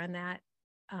share on that.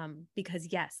 Because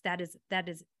yes, that is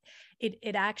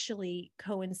it actually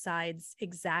coincides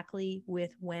exactly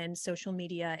with when social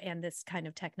media and this kind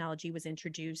of technology was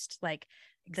introduced, like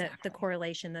the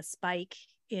correlation, the spike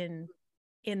in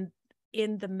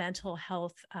the mental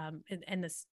health,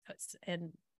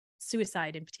 and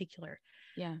suicide in particular.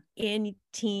 Yeah. In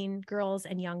teen girls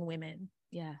and young women.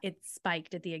 Yeah. It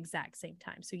spiked at the exact same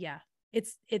time. So yeah,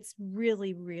 it's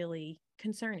really, really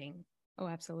concerning. Oh,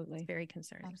 absolutely. It's very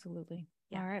concerning. Absolutely.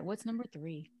 Yeah. All right. What's number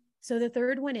 3? So the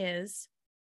third one is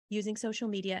using social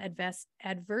media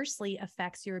adversely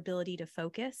affects your ability to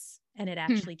focus, and it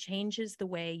actually changes the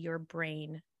way your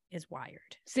brain is wired.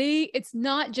 See, it's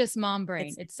not just mom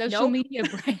brain. It's social media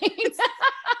brain.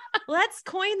 Let's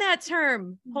coin that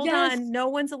term. Hold on. No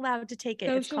one's allowed to take it.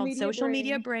 It's called social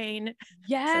media brain.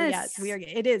 Yes. So yes,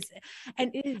 it is.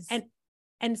 And it is.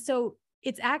 And so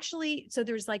it's actually, so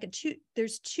there's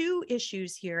there's two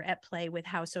issues here at play with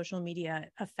how social media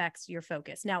affects your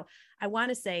focus. Now, I want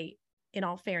to say, in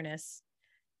all fairness,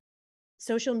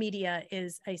 social media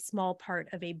is a small part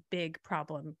of a big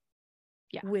problem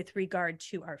with regard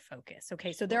to our focus.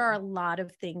 Okay. So there are a lot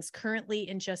of things currently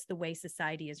in just the way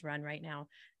society is run right now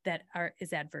that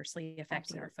is adversely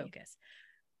affecting our focus.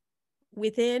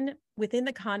 Within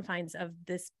the confines of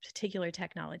this particular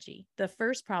technology, the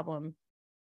first problem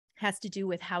has to do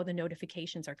with how the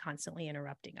notifications are constantly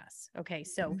interrupting us. Okay.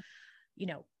 So,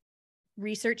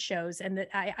 research shows, and that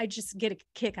I just get a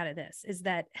kick out of this, is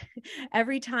that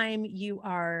every time you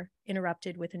are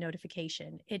interrupted with a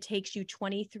notification, it takes you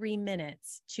 23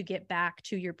 minutes to get back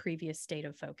to your previous state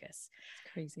of focus.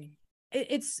 It's crazy.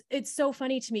 It's so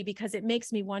funny to me, because it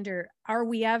makes me wonder, are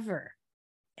we ever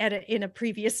in a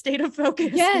previous state of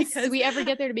focus. Yes, because do we ever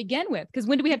get there to begin with? Because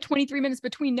when do we have 23 minutes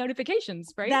between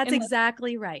notifications, right? That's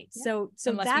exactly right. Yeah. So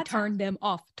unless we turn them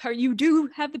off. You do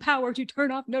have the power to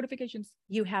turn off notifications.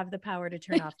 You have the power to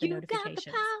turn off the You notifications.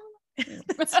 got the power.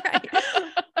 That's right.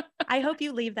 I hope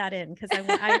you leave that in, because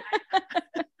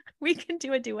we can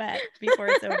do a duet before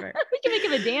it's over. We can make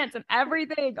him a dance and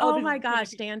everything. Oh my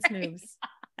gosh, dance moves.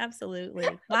 Absolutely.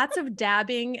 Lots of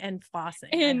dabbing and flossing.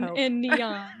 And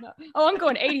neon. Oh, I'm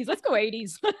going 80s. Let's go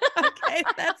 80s. Okay,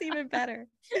 that's even better.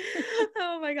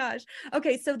 Oh my gosh.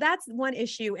 Okay, so that's one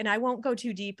issue, and I won't go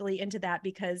too deeply into that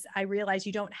because I realize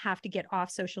you don't have to get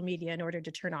off social media in order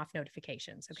to turn off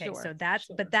notifications. Okay, Sure, so that's,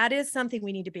 sure. but that is something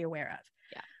we need to be aware of.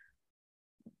 Yeah.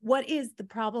 What is the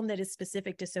problem that is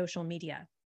specific to social media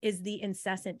is the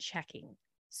incessant checking.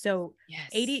 So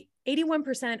Yes.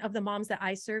 81% of the moms that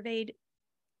I surveyed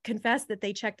confess that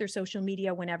they check their social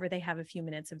media whenever they have a few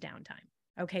minutes of downtime.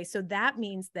 Okay, so that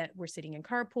means that we're sitting in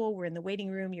carpool, we're in the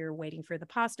waiting room, you're waiting for the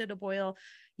pasta to boil,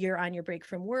 you're on your break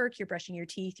from work, you're brushing your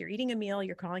teeth, you're eating a meal,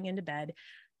 you're crawling into bed.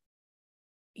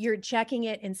 You're checking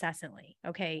it incessantly.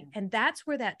 Okay. And that's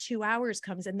where that 2 hours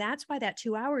comes. And that's why that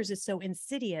 2 hours is so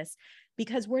insidious,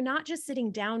 because we're not just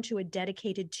sitting down to a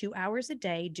dedicated 2 hours a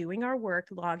day, doing our work,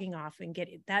 logging off and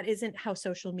that isn't how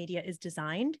social media is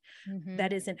designed. Mhm.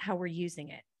 That isn't how we're using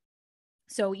it.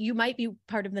 So you might be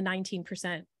part of the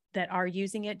 19% that are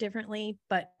using it differently,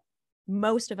 but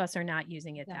most of us are not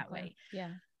using it that way.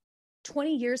 Yeah.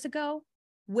 20 years ago,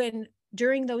 when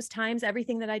during those times,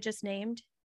 everything that I just named,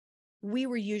 we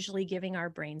were usually giving our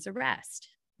brains a rest.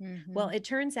 Mhm. Well, it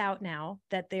turns out now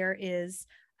that there is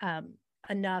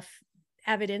enough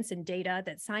evidence and data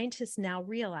that scientists now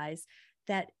realize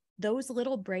that those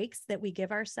little breaks that we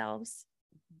give ourselves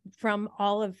from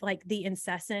all of like the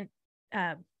incessant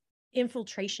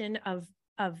infiltration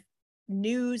of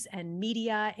news and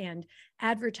media and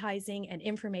advertising and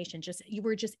information, you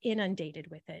were just inundated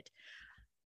with it.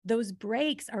 Those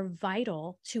breaks are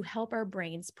vital to help our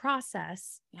brains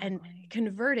process and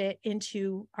convert it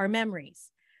into our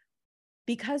memories.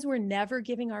 Because we're never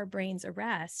giving our brains a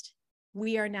rest,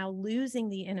 we are now losing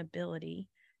the inability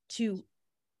to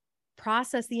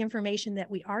process the information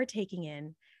that we are taking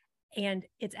in. And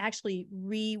it's actually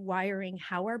rewiring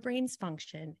how our brains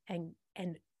function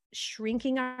and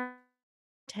shrinking our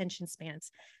attention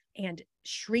spans and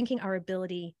shrinking our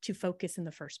ability to focus in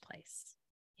the first place.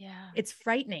 Yeah. It's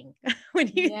frightening when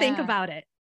you think about it.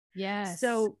 Yes.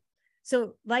 So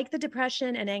like the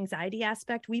depression and anxiety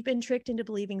aspect, we've been tricked into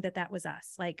believing that that was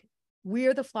us. Like,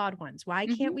 we're the flawed ones. Why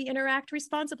can't we interact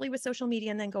responsibly with social media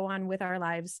and then go on with our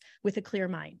lives with a clear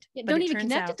mind? Yeah, don't even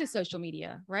connect it to social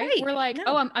media, right? We're like, no.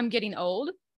 oh, I'm getting old.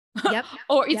 Yep.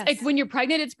 Or it's like when you're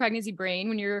pregnant, it's pregnancy brain.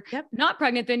 When you're not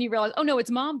pregnant, then you realize, oh no,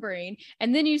 it's mom brain.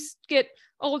 And then you get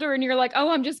older and you're like, oh,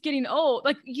 I'm just getting old.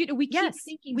 Like, we keep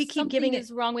thinking something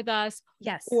is wrong with us.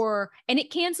 Yes. And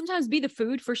it can sometimes be the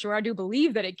food, for sure. I do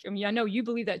believe that I know you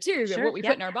believe that too, what we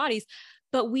put in our bodies.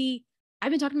 But I've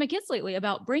been talking to my kids lately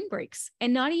about brain breaks,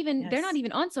 and they're not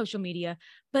even on social media,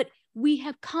 but we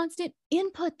have constant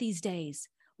input these days,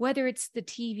 whether it's the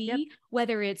TV,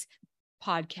 whether it's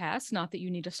podcasts, not that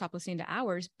you need to stop listening to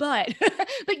ours, but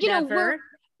know,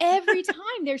 every time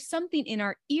there's something in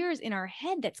our ears, in our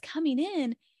head that's coming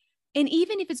in. And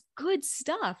even if it's good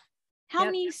stuff, how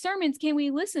many sermons can we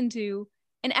listen to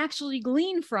and actually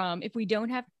glean from if we don't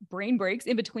have brain breaks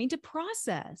in between to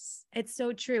process? It's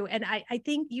so true. And I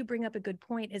think you bring up a good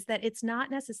point, is that it's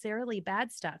not necessarily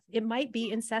bad stuff. It might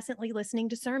be incessantly listening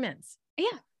to sermons.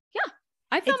 Yeah.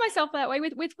 I found myself that way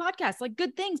with podcasts, like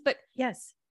good things, but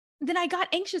then I got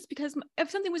anxious because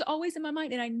if something was always in my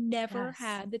mind and I never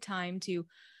had the time to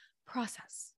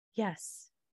process. Yes.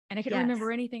 And I couldn't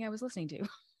remember anything I was listening to.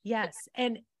 Yes.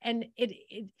 And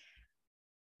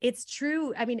it's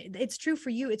true. I mean, it's true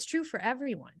for you. It's true for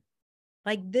everyone.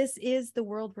 Like, this is the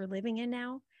world we're living in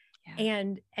now.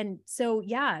 Yeah. And so,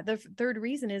 the third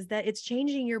reason is that it's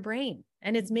changing your brain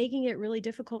and it's making it really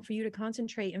difficult for you to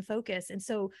concentrate and focus. And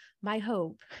so my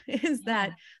hope is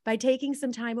that by taking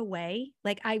some time away,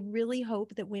 like, I really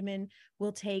hope that women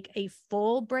will take a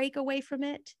full break away from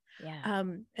it.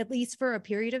 At least for a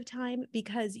period of time,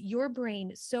 because your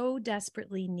brain so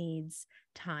desperately needs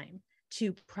time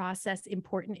to process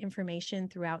important information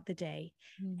throughout the day.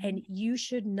 And you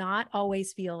should not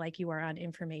always feel like you are on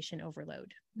information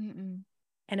overload.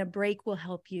 And a break will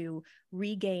help you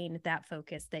regain that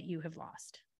focus that you have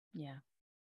lost. Yeah.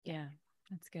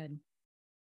 That's good.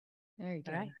 Very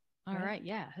good. All right.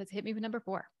 Yeah. Let's hit me with number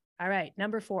 4. All right.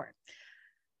 Number 4,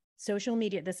 social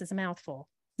media. This is a mouthful.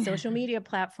 Social media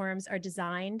platforms are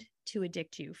designed to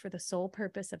addict you for the sole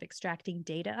purpose of extracting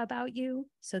data about you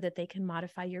so that they can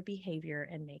modify your behavior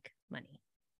and make money.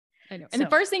 I know. And the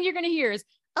first thing you're going to hear is,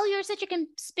 oh, you're such a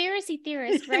conspiracy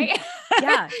theorist, right?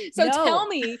 Yeah. So tell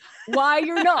me why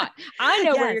you're not. I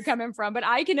know where you're coming from, but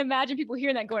I can imagine people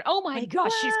hearing that going, oh my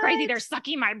gosh, she's crazy. They're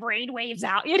sucking my brain waves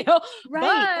out, you know?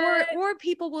 Right. Or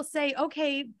people will say,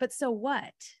 okay, but so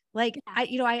what? Like, I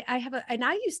have and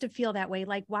I used to feel that way.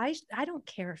 Like, why? I don't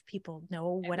care if people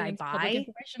know what I buy. Public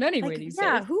information anyway, these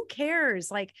days. Who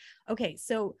cares? Like, okay.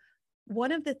 So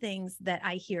one of the things that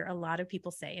I hear a lot of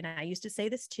people say, and I used to say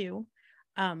this too,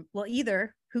 well,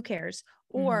 either who cares,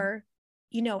 or,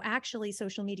 actually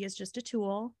social media is just a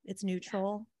tool. It's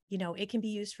neutral. It can be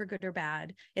used for good or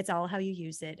bad. It's all how you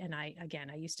use it. And I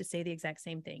used to say the exact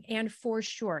same thing. And for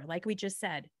sure, like we just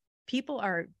said, people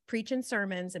are preaching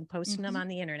sermons and posting them on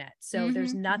the internet. So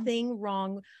there's nothing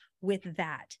wrong with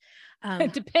that.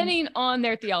 Depending on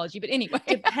their theology, but anyway.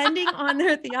 Depending on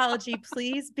their theology,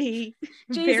 please be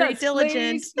very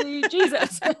diligent. Please,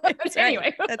 Jesus.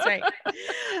 Anyway. That's right.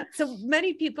 So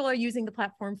many people are using the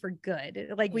platform for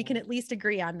good. Like we can at least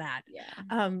agree on that.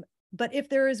 Yeah. But if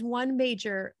there is one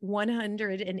major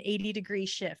 180-degree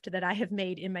shift that I have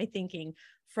made in my thinking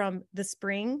from the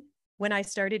spring when I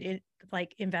started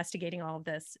investigating all of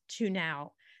this to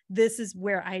now, this is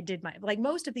where I did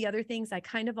most of the other things I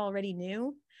kind of already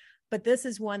knew, but this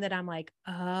is one that I'm like,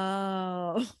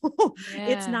 oh,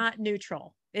 it's not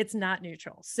neutral. It's not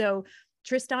neutral. So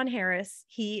Tristan Harris,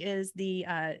 he is the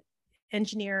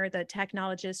engineer, the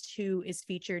technologist who is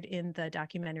featured in the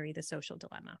documentary, The Social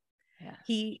Dilemma.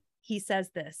 Yeah. He says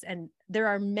this, and there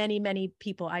are many, many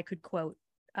people I could quote,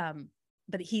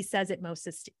 but he says it most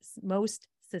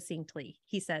succinctly.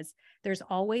 He says, there's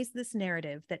always this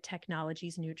narrative that technology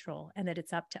is neutral and that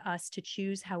it's up to us to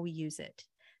choose how we use it.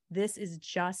 This is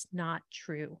just not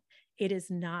true. It is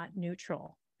not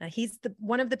neutral. Now, he's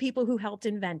one of the people who helped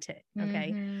invent it.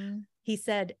 Okay. Mm-hmm. He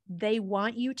said, they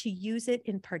want you to use it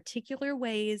in particular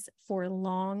ways for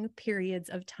long periods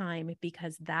of time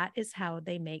because that is how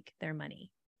they make their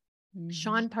money. Mm-hmm.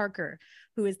 Sean Parker,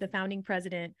 who is the founding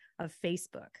president of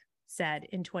Facebook, said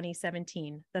in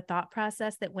 2017, the thought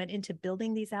process that went into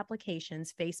building these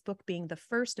applications, Facebook being the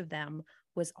first of them,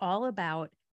 was all about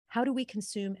how do we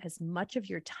consume as much of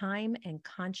your time and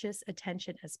conscious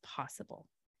attention as possible.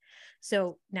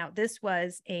 So now this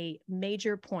was a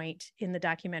major point in the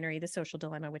documentary, The Social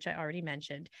Dilemma, which I already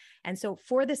mentioned. And so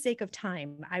for the sake of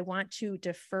time, I want to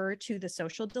defer to The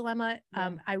Social Dilemma.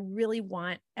 Yeah. I really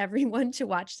want everyone to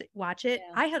watch it. Yeah,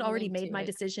 I had already made my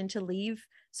decision to leave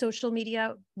social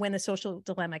media when The Social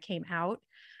Dilemma came out.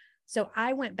 So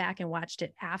I went back and watched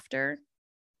it after,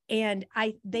 and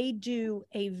they do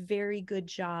a very good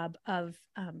job of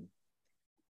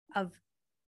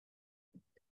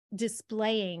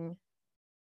displaying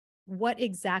what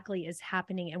exactly is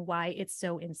happening and why it's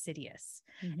so insidious.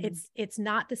 Mm-hmm. It's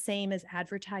not the same as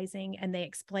advertising, and they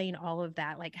explain all of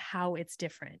that, like how it's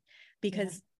different,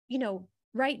 because,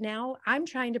 right now I'm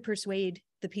trying to persuade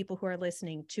the people who are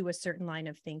listening to a certain line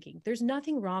of thinking. There's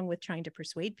nothing wrong with trying to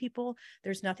persuade people.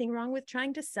 There's nothing wrong with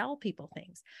trying to sell people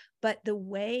things, but the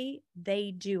way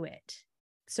they do it,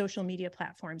 social media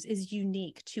platforms, is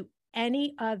unique to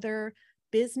any other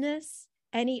business,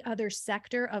 any other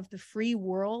sector of the free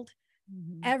world.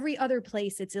 Mm-hmm. Every other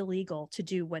place it's illegal to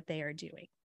do what they are doing.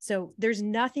 So there's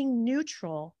nothing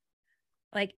neutral.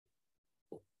 Like,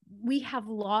 we have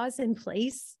laws in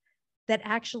place that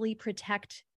actually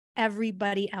protect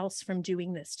everybody else from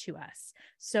doing this to us.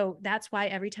 So that's why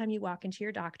every time you walk into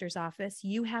your doctor's office,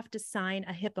 you have to sign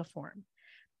a HIPAA form,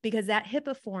 because that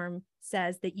HIPAA form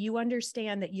says that you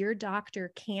understand that your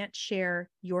doctor can't share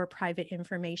your private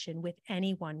information with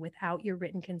anyone without your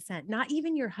written consent, not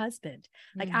even your husband.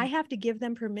 Like, I have to give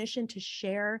them permission to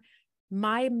share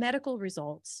my medical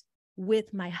results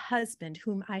with my husband,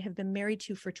 whom I have been married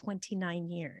to for 29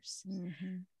 years.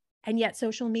 Mm-hmm. And yet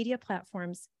social media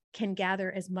platforms can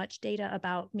gather as much data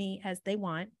about me as they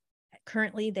want.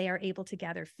 Currently, they are able to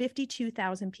gather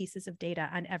 52,000 pieces of data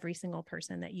on every single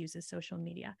person that uses social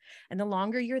media. And the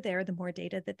longer you're there, the more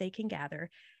data that they can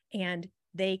gather. And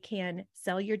they can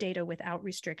sell your data without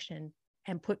restriction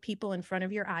and put people in front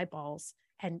of your eyeballs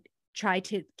and try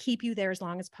to keep you there as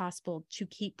long as possible to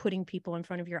keep putting people in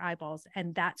front of your eyeballs.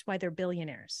 And that's why they're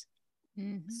billionaires.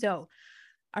 Mm-hmm. So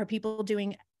are people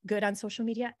doing good on social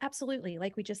media? Absolutely.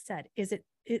 Like we just said,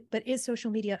 but is social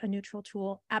media a neutral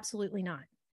tool? Absolutely not.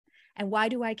 And why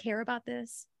do I care about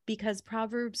this? Because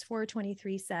Proverbs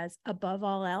 4:23 says, above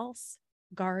all else,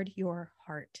 guard your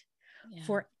heart. Yeah.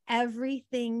 For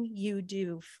everything you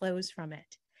do flows from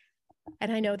it.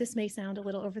 And I know this may sound a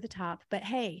little over the top, but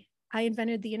hey, I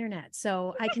invented the internet,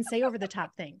 so I can say over the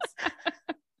top things.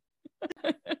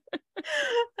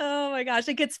 Oh my gosh,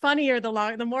 it gets funnier the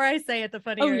more I say it, the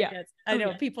funnier it gets. I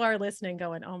know people are listening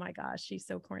going, oh my gosh, she's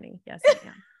so corny. Yes, I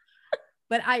am.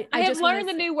 But I have just learned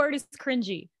the new word is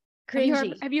cringy.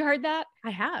 Cringy. Have you heard that?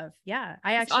 I have. Yeah.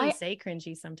 I actually say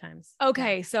cringy sometimes.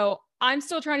 Okay. Yeah. So I'm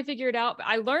still trying to figure it out, but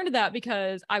I learned that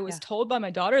because I was told by my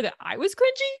daughter that I was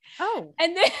cringy. Oh.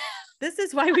 And then this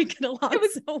is why we get along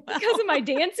so well. Because of my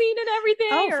dancing and everything.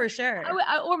 Oh, for sure.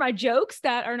 Or my jokes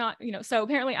that are not, so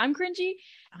apparently I'm cringy.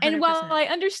 100%. And while I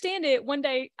understand it, one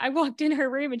day I walked in her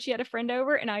room and she had a friend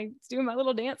over and I was doing my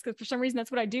little dance because for some reason that's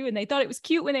what I do. And they thought it was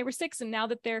cute when they were 6. And now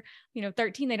that they're,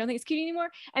 13, they don't think it's cute anymore.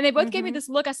 And they both gave me this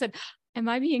look. I said, am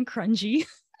I being cringy?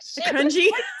 Cringy?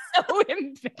 So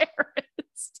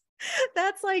embarrassed.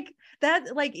 That's like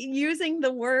using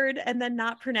the word and then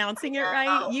not pronouncing it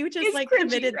right. You just like cringy,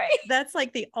 committed. Right? That's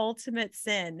like the ultimate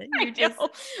sin. You just,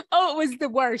 it was the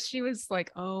worst. She was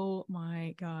like, oh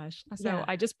my gosh. So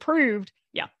I just proved.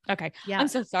 Yeah. Okay. Yeah. I'm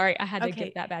so sorry. I had to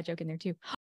get that bad joke in there too.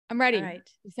 I'm ready. All right.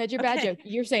 You said your bad joke.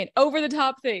 You're saying over the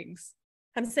top things.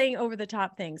 I'm saying over the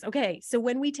top things. Okay. So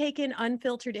when we take in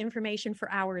unfiltered information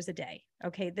for hours a day,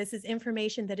 okay, this is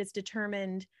information that is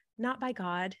determined not by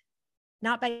God,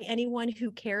 not by anyone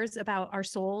who cares about our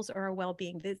souls or our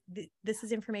well-being. This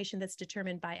is information that's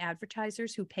determined by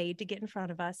advertisers who paid to get in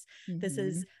front of us. Mm-hmm. This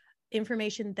is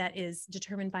information that is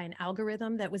determined by an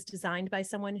algorithm that was designed by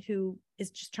someone who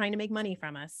is just trying to make money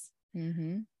from us.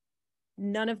 Mm-hmm.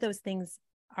 None of those things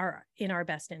are in our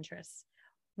best interests.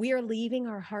 We are leaving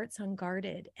our hearts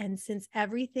unguarded. And since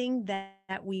everything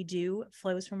that we do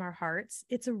flows from our hearts,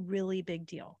 it's a really big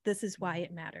deal. This is why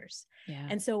it matters. Yeah.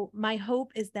 And so my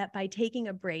hope is that by taking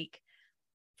a break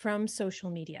from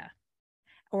social media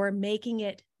or making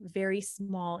it very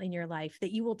small in your life,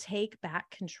 that you will take back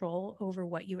control over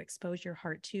what you expose your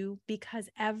heart to, because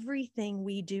everything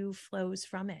we do flows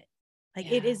from it. Like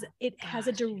it has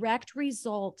a direct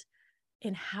result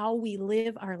in how we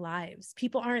live our lives.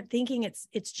 People aren't thinking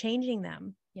it's changing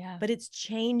them, but it's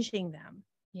changing them.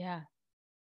 Yeah.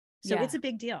 So it's a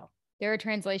big deal. There are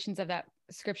translations of that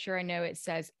scripture. I know it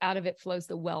says, out of it flows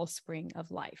the wellspring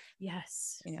of life.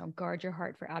 Yes. Guard your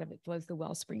heart, for out of it flows the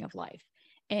wellspring of life.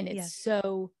 And it's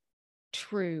so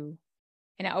true.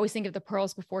 And I always think of the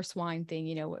pearls before swine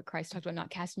thing, what Christ talked about,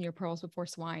 not casting your pearls before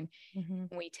swine. Mm-hmm.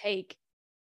 When we take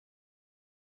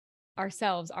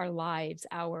ourselves, our lives,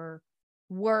 our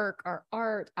work, our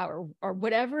art, or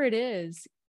whatever it is,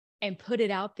 and put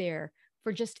it out there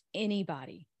for just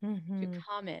anybody to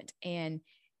comment and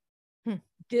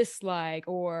dislike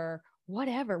or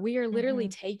whatever. We are literally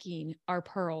taking our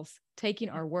pearls, taking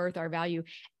our worth, our value,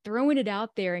 throwing it out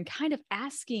there and kind of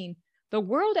asking the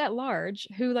world at large,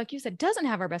 who, like you said, doesn't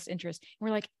have our best interest. And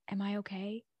we're like, am I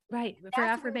okay? Right. For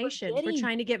affirmation. We're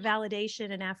trying to get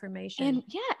validation and affirmation.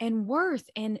 And worth.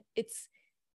 And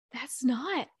that's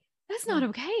not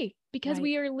okay, because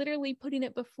we are literally putting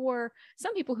it before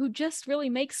some people who just really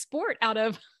make sport out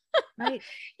of, out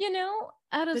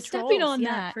of the stepping trolls, on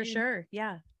that. For sure.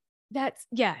 Yeah.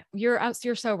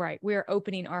 You're so right. We're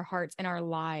opening our hearts and our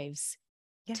lives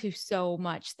to so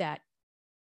much that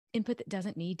input that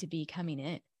doesn't need to be coming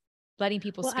in, letting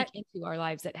people speak into our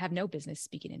lives that have no business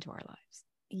speaking into our lives.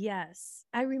 Yes.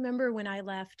 I remember when I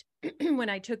left, when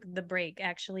I took the break,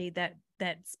 actually, that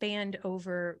spanned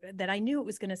over, that I knew it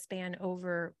was going to span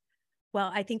over.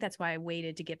 Well, I think that's why I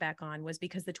waited to get back on, was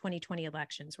because the 2020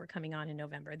 elections were coming on in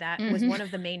November. That was one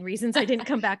of the main reasons I didn't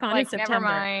come back on in September.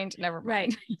 Never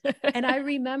mind. Right. And I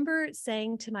remember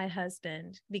saying to my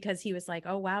husband, because he was like,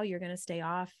 oh, wow, you're going to stay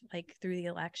off like through the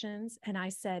elections. And I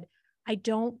said, I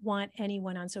don't want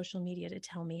anyone on social media to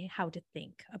tell me how to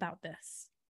think about this,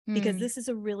 because this is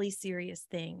a really serious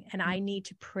thing. And I need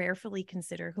to prayerfully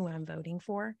consider who I'm voting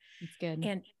for. That's good.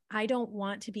 And I don't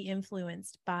want to be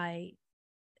influenced by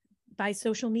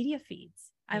social media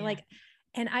feeds.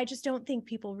 And I just don't think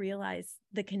people realize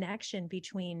the connection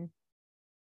between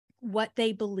what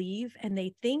they believe, and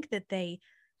they think that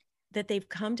they've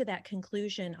come to that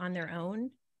conclusion on their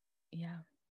own. Yeah.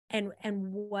 And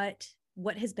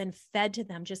what has been fed to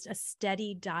them, just a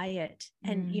steady diet.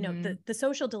 And, the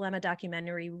Social Dilemma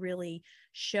documentary really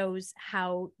shows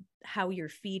how your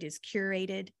feed is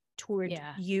curated toward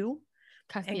you.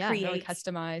 Really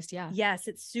customized. Yeah. Yes.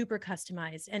 It's super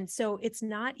customized. And so it's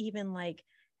not even like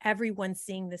everyone's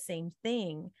seeing the same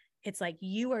thing. It's like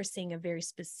you are seeing a very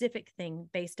specific thing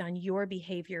based on your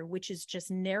behavior, which is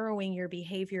just narrowing your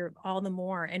behavior all the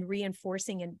more and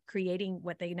reinforcing and creating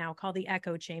what they now call the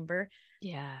echo chamber.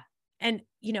 Yeah. And,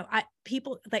 you know, I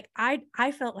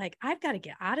felt like I've got to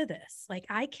get out of this. Like,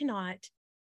 I cannot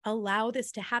allow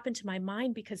this to happen to my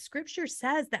mind, because scripture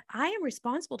says that I am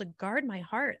responsible to guard my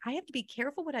heart. I have to be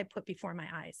careful what I put before my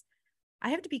eyes. I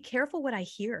have to be careful what I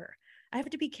hear. I have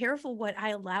to be careful what I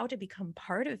allow to become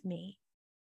part of me.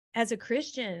 As a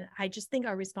Christian, I just think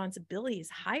our responsibility is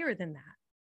higher than that.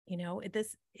 You know,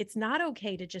 it's not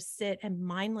okay to just sit and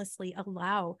mindlessly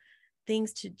allow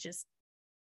things to just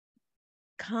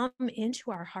come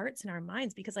into our hearts and our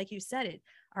minds, because like you said,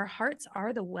 our hearts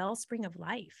are the wellspring of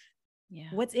life. Yeah.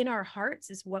 What's in our hearts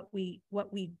is what we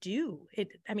do.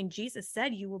 I mean, Jesus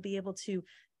said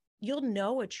you'll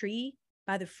know a tree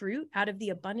by the fruit. Out of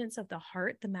the abundance of the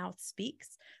heart, the mouth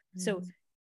speaks. So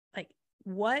like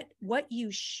what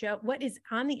you show, what is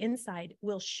on the inside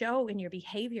will show in your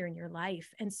behavior in your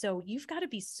life. And so you've got to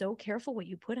be so careful what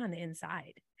you put on the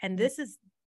inside. And this is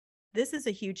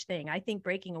a huge thing. I think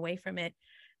breaking away from it,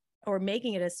 or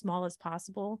making it as small as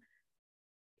possible,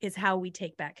 is how we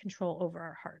take back control over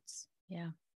our hearts.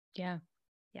 Yeah. That's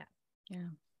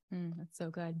so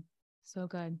good. So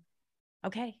good.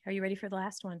 Okay. Are you ready for the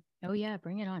last one? Oh yeah.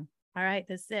 Bring it on. All right.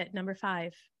 This is it. Number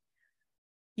 5.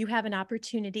 You have an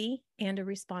opportunity and a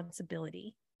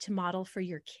responsibility to model for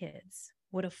your kids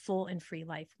what a full and free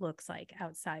life looks like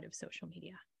outside of social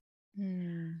media.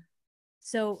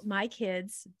 So my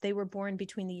kids, they were born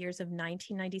between the years of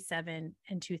 1997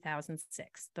 and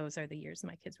 2006. Those are the years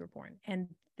my kids were born. And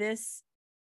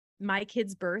my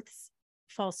kids' births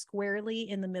fall squarely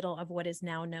in the middle of what is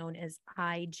now known as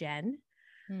iGen.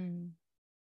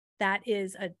 That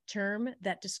is a term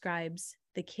that describes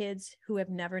the kids who have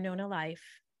never known a life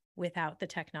without the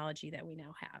technology that we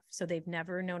now have. So they've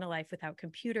never known a life without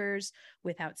computers,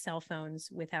 without cell phones,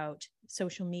 without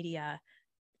social media,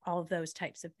 all of those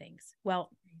types of things. Well,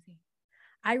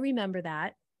 I remember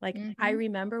that. Like, I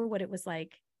remember what it was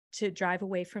like to drive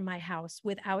away from my house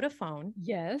without a phone.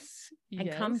 Yes.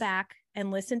 And come back and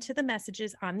listen to the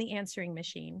messages on the answering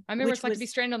machine. I remember what it's like to be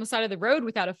stranded on the side of the road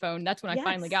without a phone. That's when I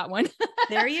finally got one.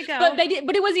 There you go. But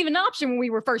it wasn't even an option when we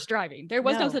were first driving. There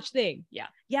was no such thing. Yeah.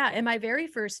 Yeah. And my very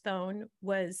first phone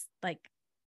was like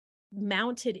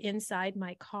mounted inside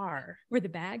my car. We had the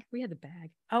bag.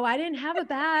 Oh, I didn't have a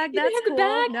bag. That's cool.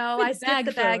 Bag? No, I skipped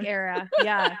the bag era.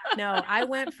 Yeah. No, I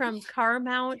went from car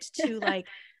mount to like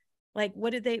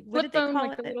what did they call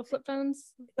like it? the little flip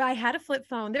phones? I had a flip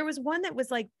phone. There was one that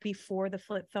was like before the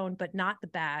flip phone, but not the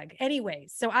bag.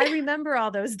 Anyways, so I remember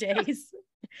all those days.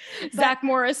 Zach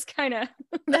Morris kind of.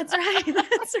 That's right.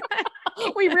 That's right.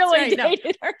 We really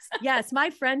dated ourselves. Yes, my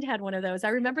friend had one of those. I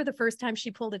remember the first time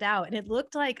she pulled it out, and it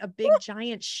looked like a big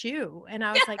giant shoe. And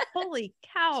I was like, "Holy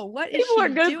cow! What is she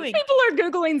doing?" People are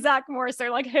googling Zach Morris.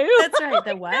 They're like, "Who?" That's right.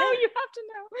 The what? No, you have to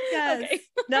know. Yes. Okay.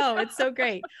 No, it's so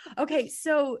great. Okay,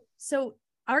 so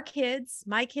our kids,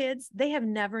 my kids, they have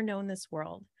never known this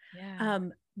world. Yeah.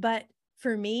 But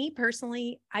for me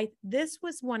personally, this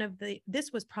was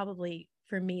probably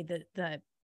for me the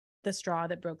straw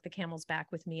that broke the camel's back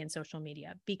with me in social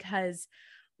media, because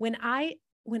when I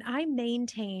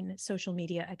maintain social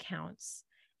media accounts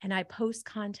and I post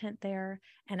content there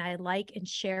and I like and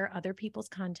share other people's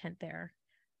content there,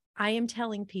 I am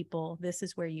telling people, this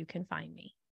is where you can find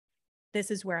me.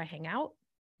 This is where I hang out.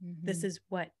 This is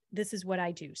what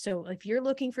I do. So if you're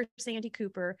looking for Sandy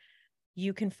Cooper,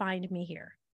 you can find me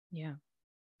here. Yeah.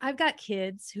 I've got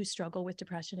kids who struggle with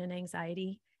depression and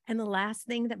anxiety. And the last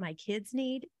thing that my kids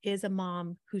need is a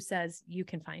mom who says, you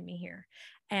can find me here.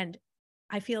 And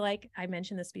I feel like I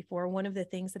mentioned this before. One of the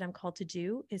things that I'm called to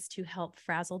do is to help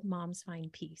frazzled moms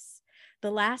find peace.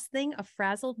 The last thing a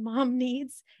frazzled mom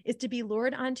needs is to be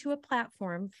lured onto a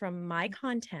platform from my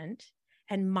content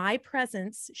and my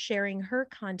presence, sharing her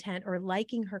content or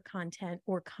liking her content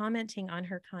or commenting on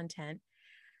her content,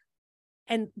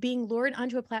 and being lured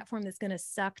onto a platform that's going to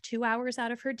suck 2 hours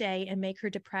out of her day and make her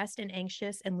depressed and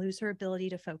anxious and lose her ability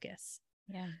to focus.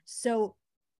 Yeah. So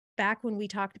back when we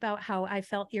talked about how I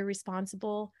felt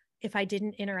irresponsible if I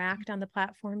didn't interact on the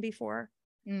platform before,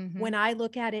 when I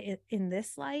look at it in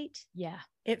this light,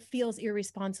 it feels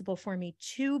irresponsible for me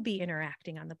to be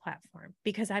interacting on the platform,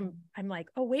 because I'm like,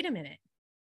 oh, wait a minute.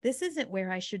 This isn't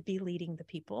where I should be leading the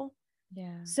people.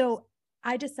 Yeah. So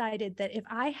I decided that if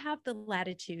I have the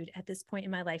latitude at this point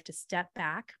in my life to step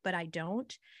back, but I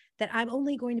don't, that I'm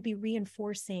only going to be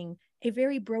reinforcing a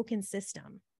very broken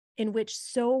system in which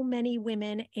so many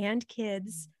women and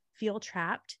kids feel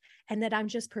trapped, and that I'm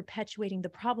just perpetuating the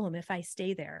problem if I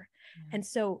stay there. And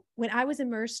so when I was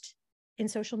immersed in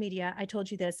social media, I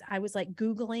told you this, I was like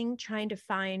Googling, trying to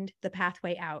find the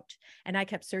pathway out. And I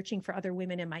kept searching for other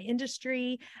women in my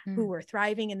industry who were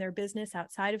thriving in their business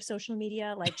outside of social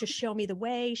media. Like, just show me the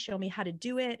way, show me how to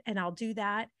do it, and I'll do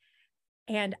that.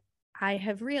 And I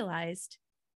have realized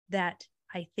that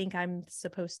I think I'm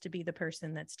supposed to be the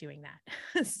person that's doing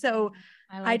that. So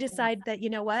I decide that, you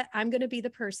know what, I'm going to be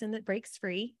the person that breaks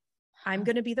free. I'm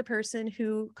going to be the person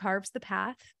who carves the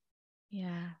path.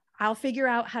 Yeah. I'll figure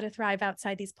out how to thrive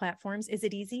outside these platforms. Is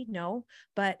it easy? No,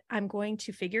 but I'm going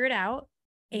to figure it out.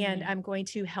 And I'm going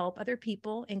to help other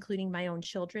people, including my own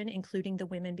children, including the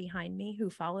women behind me who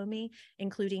follow me,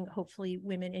 including hopefully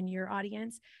women in your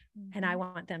audience. And I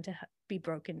want them to be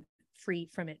broken free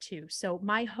from it too. So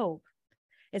my hope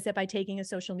is that by taking a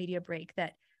social media break,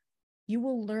 that you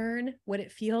will learn what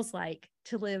it feels like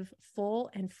to live full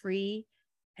and free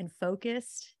and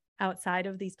focused outside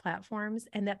of these platforms.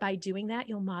 And that by doing that,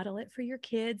 you'll model it for your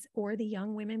kids or the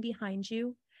young women behind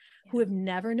you who have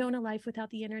never known a life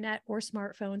without the internet or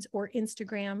smartphones or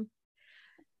Instagram.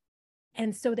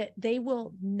 And so that they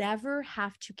will never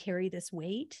have to carry this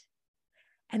weight,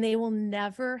 and they will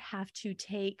never have to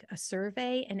take a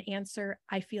survey and answer,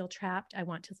 I feel trapped, I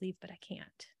want to leave, but I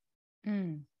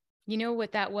can't. You know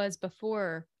what that was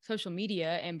before social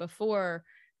media and before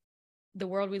the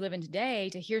world we live in today?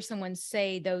 To hear someone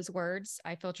say those words,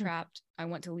 I feel trapped, I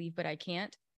want to leave, but I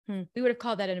can't. We would have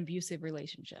called that an abusive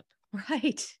relationship.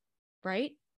 Right.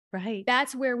 Right? Right.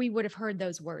 That's where we would have heard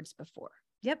those words before.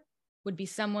 Yep. Would be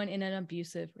someone in an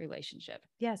abusive relationship.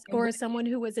 Yes. Or someone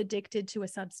who was addicted to a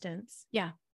substance.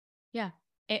 Yeah. Yeah.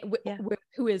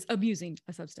 Who is abusing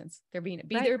a substance. They're being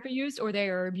either abused or they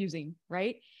are abusing.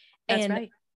 Right. That's and right.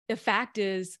 The fact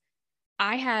is,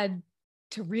 I had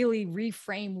to really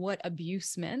reframe what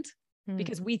abuse meant,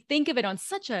 because we think of it on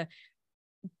such a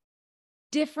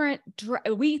different,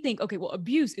 we think, okay, well,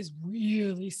 abuse is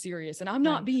really serious and I'm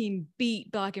not being beat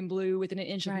black and blue within an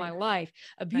inch of my life.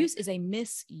 Abuse is a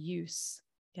misuse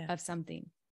of something.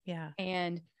 Yeah.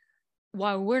 And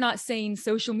while we're not saying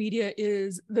social media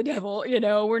is the devil, you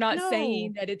know, we're not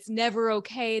saying that it's never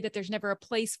okay, that there's never a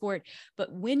place for it.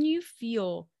 But when you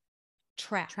feel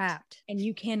trapped and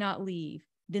you cannot leave,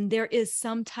 then there is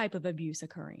some type of abuse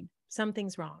occurring.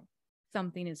 Something's wrong.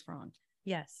 Something is wrong.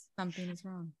 Yes. Something is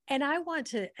wrong. And I want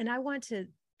to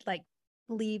like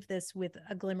leave this with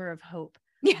a glimmer of hope.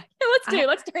 Yeah.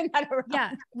 Let's turn that around.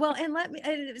 Yeah. Well, and let me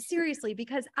seriously,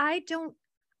 because I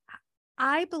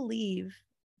believe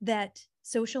that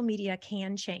social media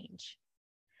can change.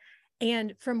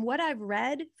 And from what I've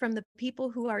read from the people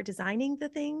who are designing the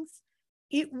things,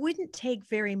 it wouldn't take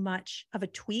very much of a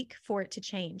tweak for it to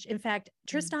change. In fact,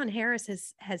 Tristan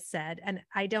Harris has said, and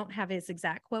I don't have his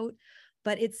exact quote,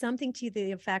 but it's something to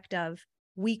the effect of,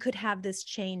 we could have this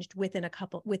changed within a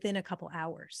couple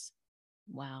hours.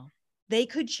 Wow. They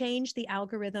could change the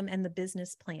algorithm and the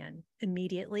business plan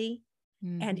immediately.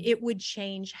 And it would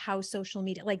change how social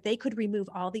media, like they could remove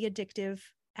all the addictive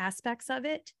aspects of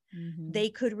it. They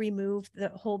could remove the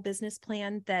whole business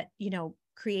plan that,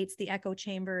 creates the echo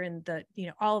chamber and the,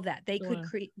 all of that.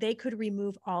 They could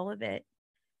remove all of it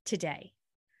today.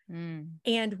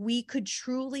 And we could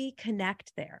truly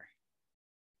connect there,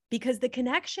 because the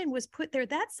connection was put there.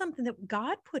 That's something that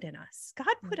God put in us.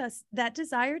 God put us that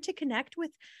desire to connect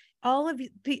with all of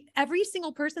every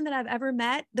single person that I've ever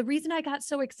met. The reason I got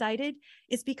so excited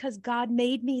is because God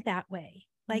made me that way.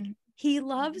 Like he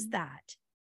loves that.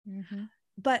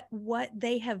 But what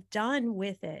they have done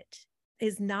with it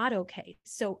is not okay.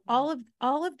 So all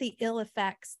of the ill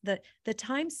effects, the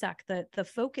time suck, the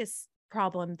focus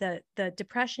problem, the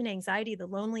depression, anxiety, the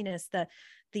loneliness,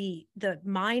 the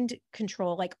mind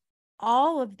control, like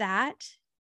all of that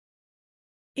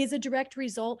is a direct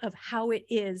result of how it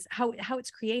is, how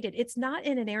it's created. It's not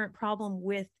an inherent problem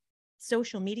with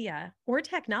social media or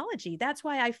technology. That's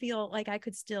why I feel like I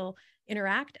could still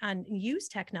interact and use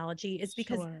technology, is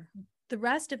because the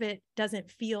rest of it doesn't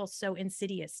feel so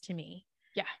insidious to me.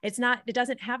 Yeah. It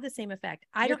doesn't have the same effect.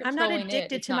 I'm not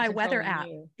addicted to my weather app.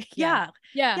 Yeah.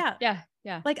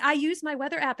 Like I use my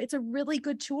weather app. It's a really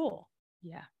good tool.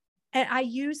 Yeah. And I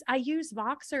use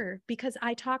Voxer because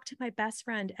I talk to my best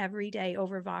friend every day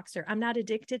over Voxer. I'm not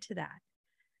addicted to that.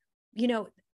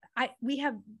 We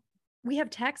have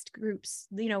text groups,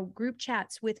 group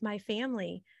chats with my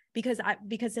family because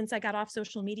since I got off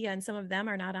social media and some of them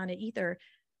are not on it either,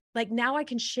 like now I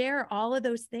can share all of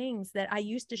those things that I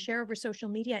used to share over social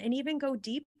media and even go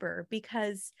deeper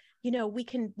because, we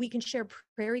can share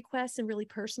prayer requests and really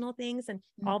personal things and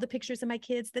all the pictures of my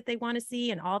kids that they want to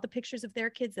see and all the pictures of their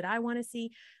kids that I want to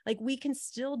see. Like we can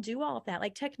still do all of that.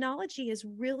 Like technology is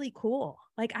really cool.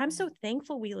 Like I'm so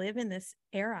thankful we live in this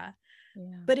era.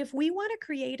 Yeah. But if we want to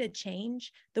create a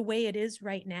change the way it is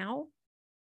right now,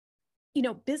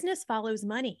 business follows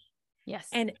money. Yes.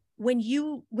 And when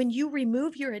you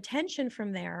remove your attention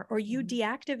from there, or you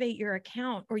deactivate your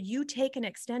account, or you take an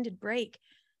extended break,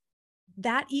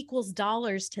 that equals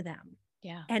dollars to them.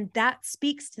 Yeah. And that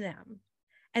speaks to them.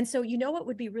 And so, what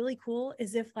would be really cool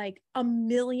is if like 1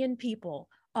 million people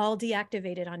all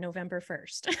deactivated on November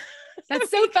 1st.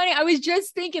 That's so funny. I was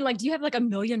just thinking, like, do you have like 1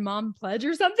 million mom pledge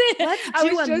or something? Let's I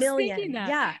do was 1 just million. thinking that.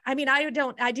 Yeah. I mean, I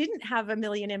didn't have 1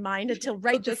 million in mind until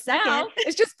right this second. Now.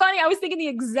 It's just funny. I was thinking the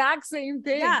exact same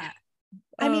thing. Yeah.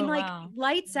 I mean, like wow.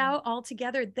 lights out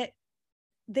altogether, that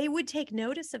they would take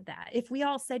notice of that. If we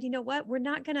all said, you know what, we're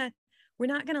not going to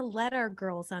let our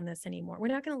girls on this anymore. We're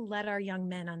not going to let our young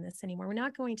men on this anymore. We're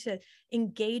not going to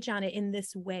engage on it in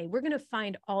this way. We're going to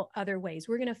find all other ways.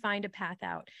 We're going to find a path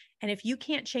out. And if you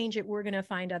can't change it, we're going to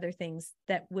find other things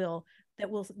that will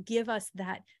give us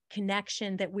that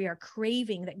connection that we are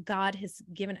craving, that God has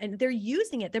given. And they're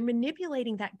using it. They're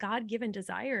manipulating that God-given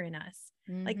desire in us.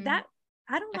 Like that.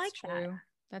 I don't That's like true. that.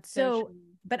 That's so true.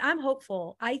 But I'm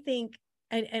hopeful. I think,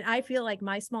 and I feel like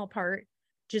my small part,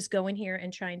 just going here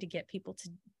and trying to get people to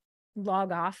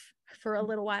log off for a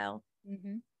little while,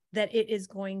 that it is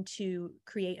going to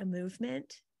create a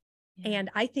movement. Yeah. And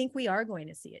I think we are going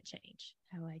to see it change.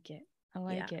 I like it. I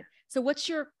like it. So what's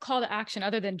your call to action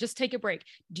other than just take a break?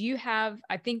 Do you have,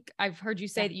 I think I've heard you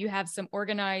say that you have some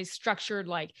organized, structured,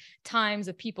 like times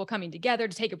of people coming together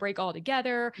to take a break all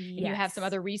together. And you have some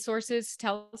other resources.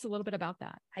 Tell us a little bit about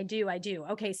that. I do.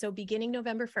 Okay. So beginning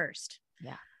November 1st,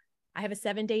 I have a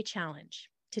 7-day challenge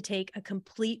to take a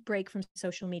complete break from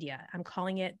social media. I'm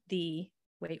calling it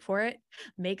wait for it,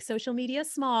 Make Social Media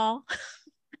Small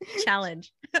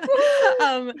challenge.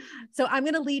 So I'm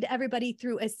going to lead everybody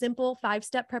through a simple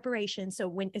 5-step preparation.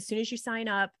 So as soon as you sign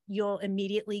up, you'll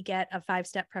immediately get a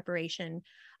 5-step preparation,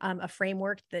 a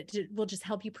framework that will just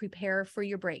help you prepare for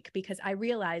your break. Because I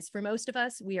realize for most of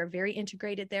us, we are very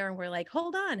integrated there, and we're like,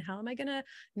 hold on, how am I going to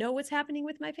know what's happening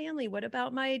with my family? What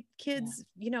about my kids,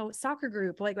 soccer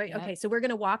group? Like, okay, so we're going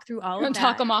to walk through all of that.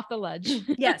 Talk them off the ledge.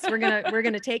 Yes, we're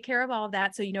going to take care of all of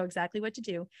that, so you know exactly what to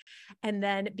do. And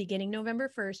then beginning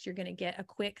November 1st, you're going to get a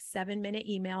quick 7-minute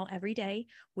email every day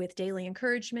with daily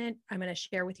encouragement. I'm going to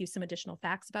share with you some additional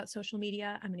facts about social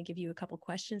media. I'm going to give you a couple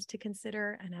questions to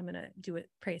consider, and I'm going to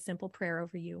pray a simple prayer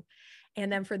over you. And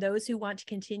then for those who want to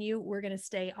continue, we're going to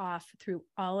stay off through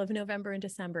all of November and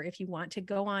December. If you want to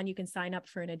go on, you can sign up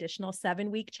for an additional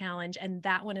 7-week challenge. And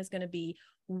that one is going to be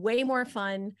way more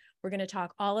fun. We're going to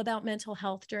talk all about mental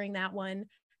health during that one.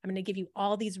 I'm going to give you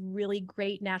all these really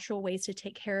great natural ways to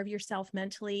take care of yourself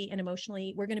mentally and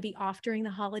emotionally. We're going to be off during the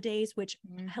holidays, which,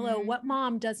 hello, what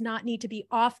mom does not need to be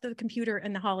off the computer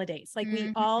in the holidays? Like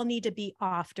we all need to be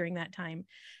off during that time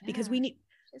because we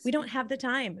don't have the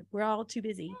time. We're all too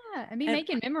busy. Yeah. I mean,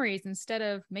 making memories instead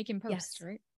of making posts,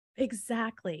 right?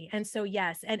 Exactly. And so,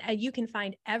 yes. And you can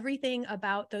find everything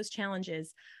about those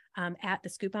challenges at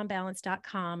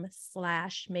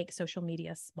thescooponbalance.com/make social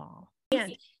media small.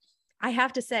 And I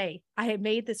have to say, I had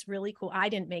made this really cool. I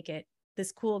didn't make it.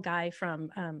 This cool guy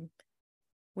from,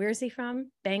 where is he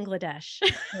from? Bangladesh.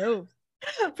 Oh,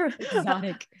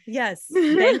 exotic. Yes.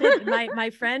 My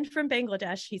friend from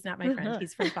Bangladesh. He's not my friend.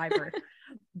 He's from Fiverr.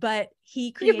 But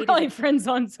he created. You're probably friends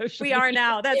on social media. We are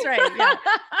now. That's right. Yeah.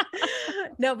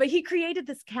 No, but he created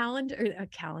this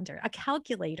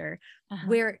calculator,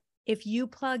 where if you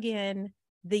plug in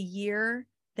the year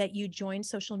that you joined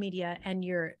social media and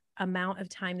your amount of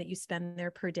time that you spend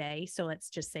there per day. So let's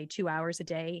just say 2 hours a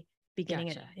day,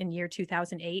 beginning in year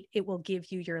 2008, it will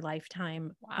give you your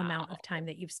lifetime amount of time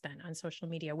that you've spent on social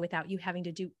media without you having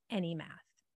to do any math.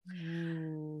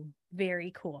 Ooh.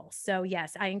 Very cool. So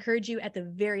yes, I encourage you at the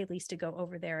very least to go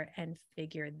over there and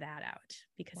figure that out,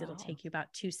 because it'll take you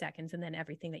about 2 seconds. And then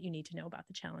everything that you need to know about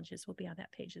the challenges will be on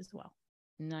that page as well.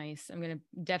 Nice. I'm going to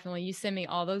definitely, you send me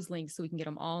all those links so we can get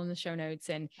them all in the show notes,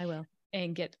 and I will,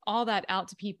 and get all that out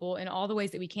to people in all the ways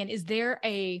that we can.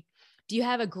 Do you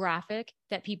have a graphic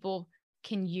that people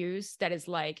can use that is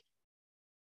like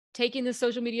taking the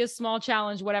social media small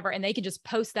challenge, whatever, and they can just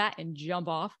post that and jump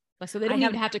off? Like, so they don't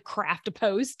even have to craft a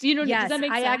post. You know, yes, does that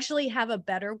make sense? I actually have a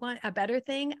better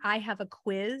thing. I have a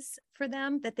quiz for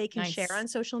them that they can share on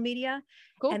social media.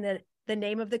 Cool. And the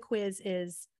name of the quiz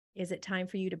is it time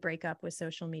for you to break up with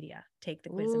social media? Take the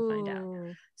quiz and find out.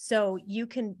 So you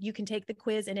can take the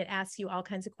quiz, and it asks you all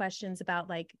kinds of questions about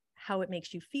like how it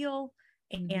makes you feel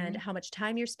and how much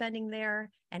time you're spending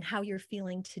there and how you're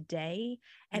feeling today.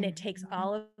 And it takes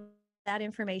all of that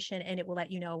information and it will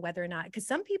let you know whether or not, because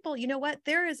some people, you know what,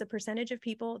 there is a percentage of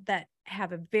people that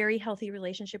have a very healthy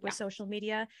relationship with social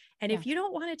media. And if you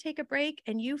don't want to take a break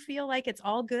and you feel like it's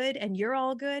all good and you're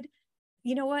all good,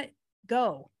 you know what,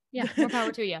 go. Yeah. More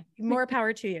power to you. More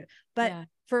power to you. But Yeah.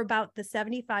 for about the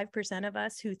 75% of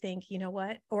us who think, you know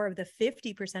what, or the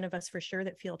 50% of us for sure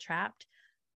that feel trapped,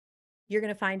 you're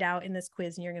going to find out in this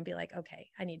quiz and you're going to be like, okay,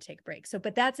 I need to take a break. So,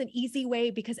 but that's an easy way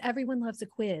because everyone loves a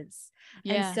quiz.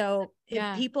 Yeah. And so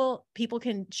if people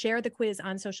can share the quiz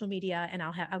on social media, and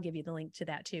I'll give you the link to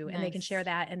that too. Nice. And they can share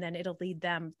that, and then it'll lead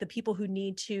them, the people who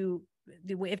need to,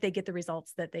 if they get the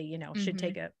results that they, should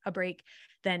take a break,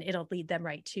 then it'll lead them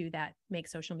right to that Make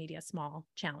Social Media Small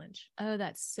challenge. Oh,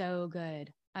 that's so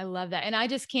good. I love that. And I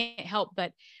just can't help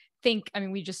but think, I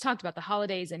mean, we just talked about the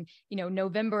holidays, and,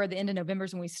 November, the end of November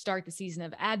is when we start the season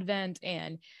of Advent.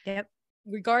 And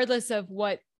regardless of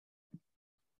what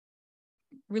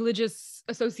religious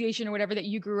association or whatever that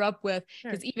you grew up with,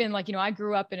 because even like, I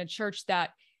grew up in a church that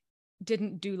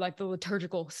didn't do like the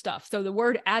liturgical stuff. So the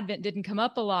word Advent didn't come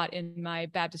up a lot in my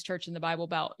Baptist church in the Bible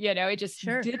Belt, it just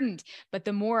didn't. But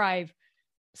the more I've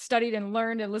studied and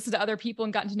learned and listened to other people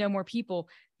and gotten to know more people,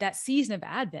 that season of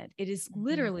Advent, it is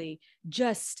literally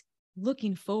just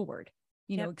looking forward,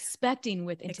 expecting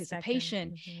with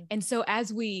anticipation. And so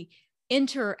as we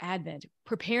enter Advent,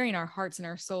 preparing our hearts and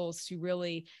our souls to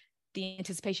really the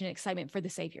anticipation and excitement for the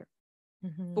Savior,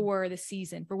 for the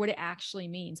season, for what it actually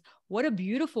means. What a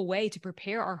beautiful way to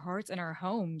prepare our hearts and our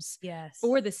homes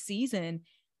for the season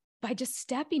by just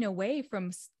stepping away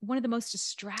from one of the most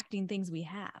distracting things we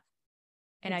have.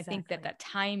 And I think that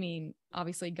timing,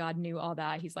 obviously God knew all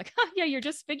that. He's like, yeah, you're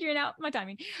just figuring out my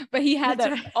timing, but he had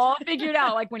that all figured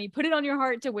out. Like when he put it on your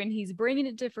heart to when he's bringing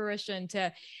it to fruition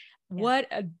to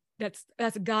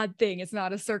that's a God thing. It's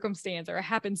not a circumstance or a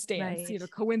happenstance,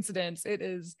 coincidence. It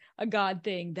is a God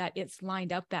thing that it's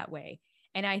lined up that way.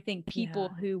 And I think people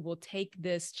who will take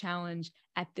this challenge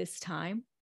at this time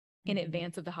in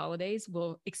advance of the holidays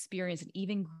will experience an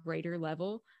even greater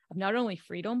level of not only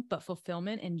freedom, but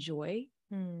fulfillment and joy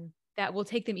that will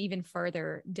take them even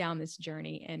further down this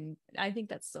journey. And I think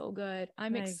that's so good.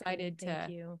 I'm excited to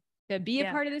be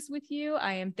a part of this with you.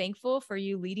 I am thankful for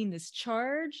you leading this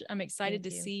charge. I'm excited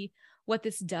to see what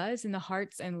this does in the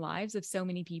hearts and lives of so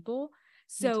many people.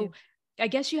 So I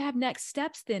guess you have next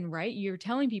steps then, right? You're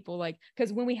telling people like,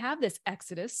 because when we have this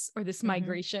exodus or this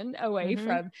migration away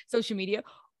from social media,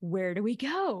 where do we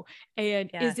go? And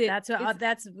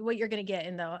that's what you're going to get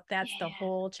in the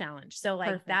whole challenge. So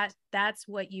like that's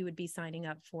what you would be signing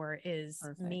up for is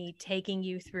me taking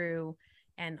you through.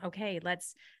 And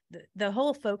the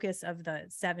whole focus of the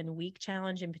 7-week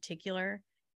challenge in particular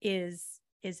is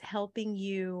helping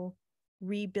you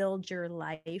rebuild your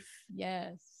life.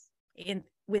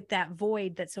 With that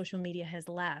void that social media has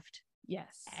left.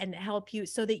 And help you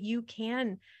so that you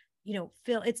can,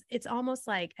 feel it's almost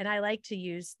like, and I like to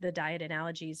use the diet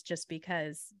analogies just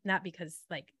because, not because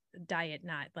like diet,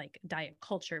 not like diet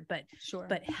culture, but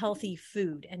healthy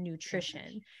food and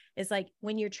nutrition is like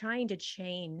when you're trying to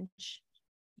change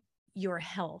your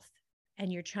health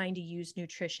and you're trying to use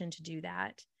nutrition to do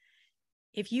that.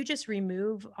 If you just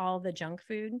remove all the junk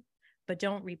food, but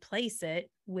don't replace it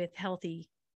with healthy,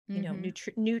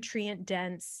 nutrient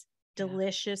dense,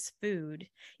 delicious food,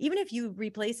 even if you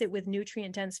replace it with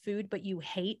nutrient dense food, but you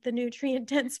hate the nutrient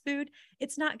dense food,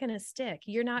 it's not going to stick.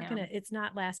 You're not going to, it's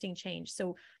not lasting change.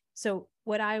 So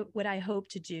what I hope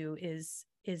to do is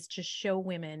just show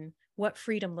women what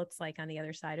freedom looks like on the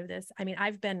other side of this. I mean,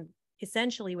 I've been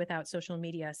essentially without social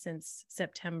media since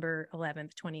September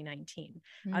 11th, 2019,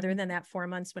 other than that 4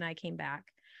 months when I came back.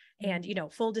 And,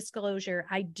 full disclosure,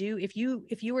 I do, if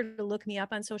you were to look me up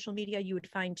on social media, you would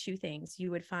find two things.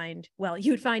 You would find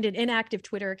an inactive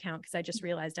Twitter account. Cause I just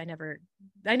realized I never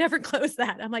closed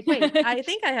that. I'm like, wait, I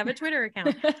think I have a Twitter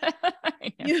account.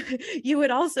 You would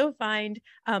also find,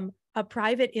 a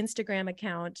private Instagram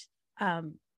account,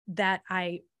 that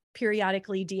I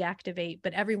periodically deactivate,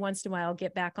 but every once in a while I'll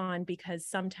get back on because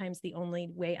sometimes the only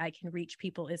way I can reach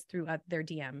people is through their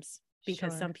DMs.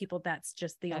 Because some people, that's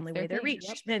just the only way they're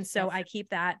reached. And so I keep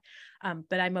that,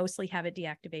 but I mostly have it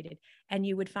deactivated. And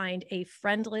you would find a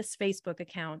friendless Facebook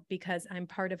account because I'm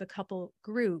part of a couple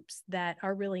groups that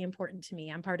are really important to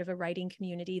me. I'm part of a writing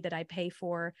community that I pay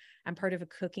for. I'm part of a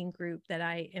cooking group that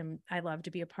I love to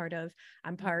be a part of.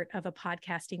 I'm part of a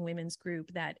podcasting women's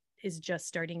group that is just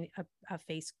starting a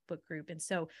Facebook group. And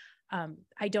so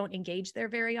I don't engage there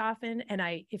very often. And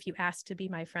if you ask to be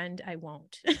my friend, I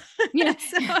won't.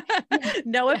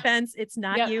 No offense. It's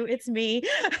not you, it's me.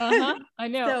 I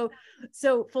know.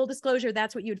 So full disclosure,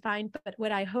 that's what you'd find. But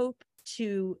what I hope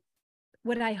to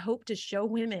what I hope to show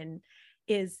women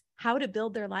is how to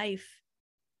build their life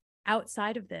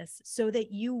outside of this so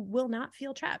that you will not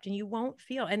feel trapped and you won't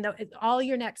feel, and all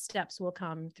your next steps will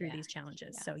come through these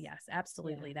challenges. So yes,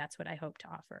 absolutely. That's what I hope to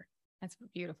offer. That's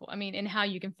beautiful. I mean, and how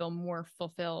you can feel more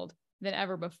fulfilled than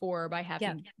ever before by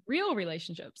having real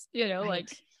relationships, like,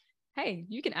 hey,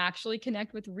 you can actually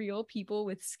connect with real people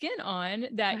with skin on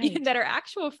that, that are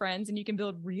actual friends, and you can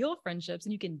build real friendships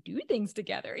and you can do things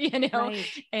together,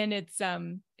 and it's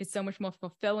so much more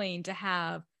fulfilling to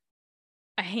have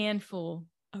a handful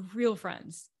of real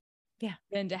friends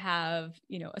than to have,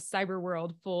 a cyber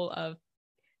world full of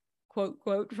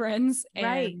quote friends,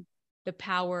 and the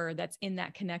power that's in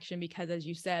that connection, because as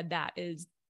you said, that is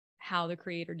how the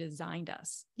creator designed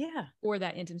us for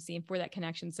that intimacy and for that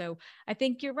connection. So I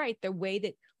think you're right. The way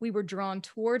that we were drawn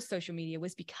towards social media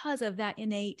was because of that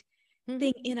innate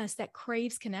thing in us that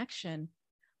craves connection.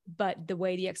 But the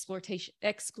way the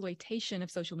exploitation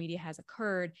of social media has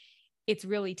occurred, it's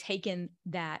really taken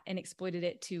that and exploited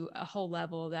it to a whole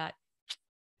level that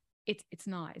it's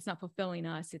not fulfilling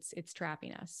us. It's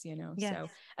trapping us, So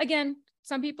again,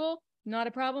 some people, not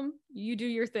a problem. You do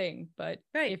your thing. But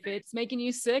if it's making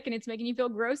you sick and it's making you feel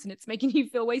gross and it's making you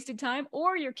feel wasted time,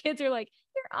 or your kids are like,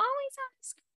 you're always on the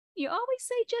screen, you always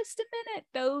say just a minute,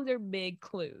 those are big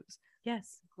clues.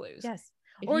 Clues.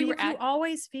 Or you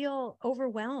always feel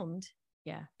overwhelmed.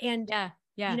 And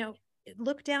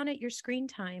look down at your screen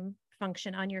time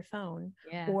function on your phone,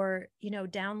 or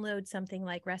download something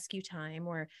like Rescue Time,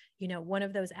 or one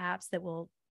of those apps that will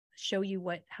show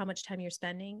you how much time you're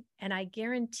spending. And I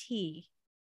guarantee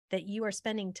that you are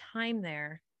spending time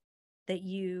there that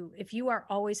if you are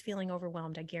always feeling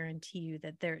overwhelmed, I guarantee you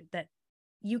that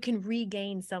you can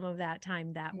regain some of that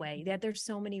time that way. That there's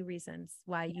so many reasons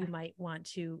why you might want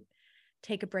to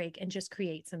take a break and just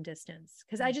create some distance.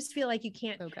 Cause I just feel like you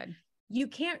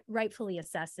can't rightfully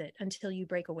assess it until you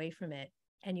break away from it.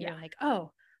 And you're like,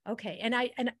 oh, okay.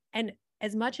 And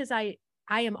as much as I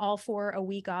am all for a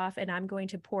week off, and I'm going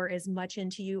to pour as much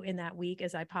into you in that week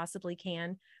as I possibly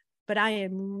can. But I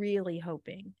am really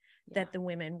hoping that the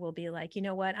women will be like, you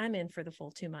know what, I'm in for the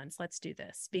full 2 months. Let's do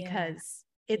this, because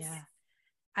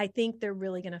I think they're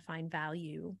really going to find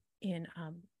value in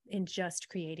just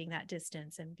creating that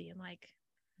distance and being like,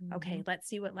 okay, let's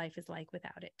see what life is like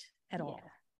without it at all.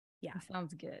 Yeah. It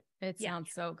sounds good. It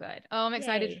sounds so good. Oh, I'm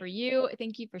excited for you.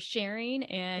 Thank you for sharing,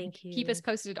 and keep us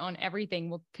posted on everything.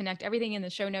 We'll connect everything in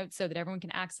the show notes so that everyone can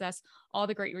access all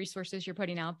the great resources you're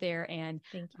putting out there. And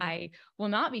I will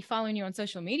not be following you on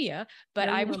social media, but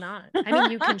I will not. I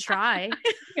mean, you can try.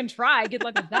 You can try. Good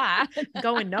luck with that.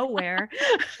 Going nowhere.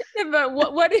 But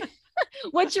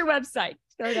what's your website?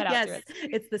 Throw that out to us.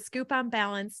 It's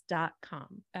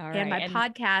thescooponbalance.com. And my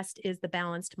podcast is The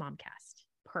Balanced Momcast.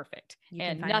 Perfect.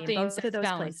 And nothing says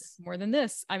balance more than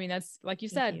this. I mean, that's like you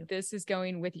said, this is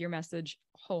going with your message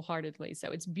wholeheartedly.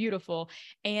 So it's beautiful.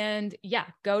 And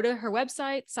go to her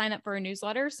website, sign up for a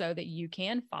newsletter so that you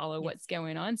can follow what's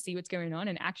going on, see what's going on,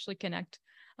 and actually connect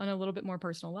on a little bit more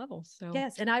personal level. So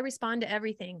and I respond to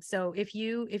everything. So if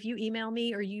you email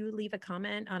me or you leave a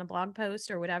comment on a blog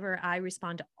post or whatever, I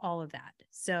respond to all of that.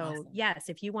 So yes,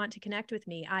 if you want to connect with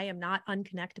me, I am not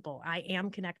unconnectable. I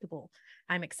am connectable.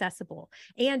 I'm accessible.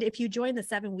 And if you join the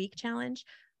 7-week challenge,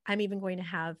 I'm even going to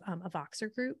have a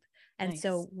Voxer group. And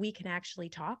so we can actually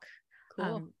talk.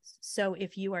 Cool. So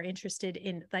if you are interested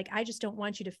in, like, I just don't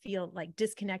want you to feel like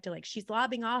disconnected, like she's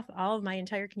lobbing off all of my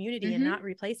entire community and not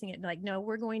replacing it. Like, no,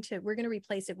 we're going to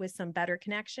replace it with some better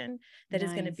connection that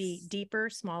is going to be deeper,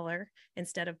 smaller,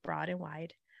 instead of broad and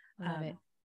wide. Love it.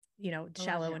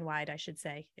 Shallow and wide, I should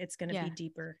say. It's going to be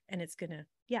deeper, and it's going to,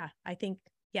 I think,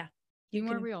 you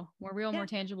more real, more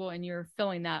tangible. And you're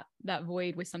filling that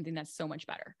void with something that's so much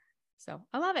better. So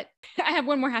I love it. I have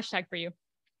one more hashtag for you.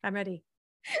 I'm ready.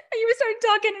 You were starting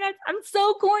talking, and I'm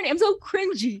so corny. I'm so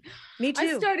cringy. Me too.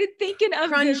 I started thinking of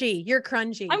crunchy. You're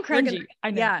crunchy. I'm crunchy. I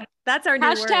know. Yeah, that's our new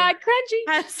hashtag word.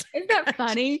 Crunchy. Isn't that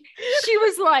funny? She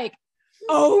was like,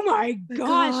 "Oh my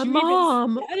gosh,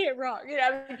 Mom, you said it wrong."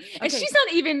 And she's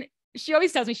not even. She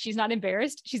always tells me she's not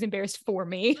embarrassed. She's embarrassed for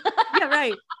me. Yeah,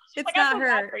 right. It's like, not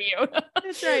her. For you.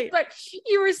 That's right. But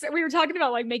we were talking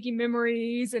about like making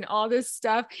memories and all this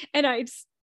stuff, and I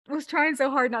was trying so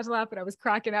hard not to laugh, but I was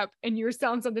cracking up, and you were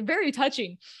saying something very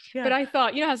touching. But I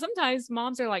thought, how sometimes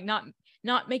moms are like not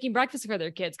making breakfast for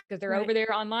their kids because they're over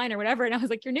there online or whatever. And I was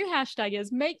like, your new hashtag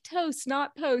is make toast,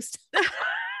 not post. How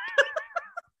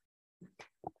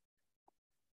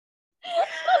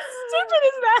stupid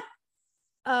is that?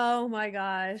 Oh Oh my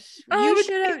gosh. Oh, You but-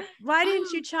 should have. Why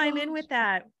didn't you Oh, chime in gosh. with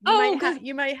that? Oh,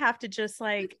 You might have to just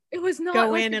like It was not go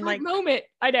like in a and great like moment.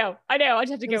 I know. I just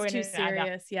have to it go was in too and add that.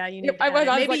 serious. Yeah, you Yep, need to I was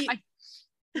add it. like,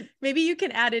 Maybe you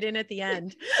can add it in at the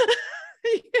end.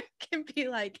 You can be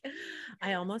like,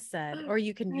 I almost said, or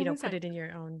you can, I almost put said. it in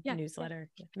your own Yeah, newsletter.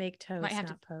 Make toast, might have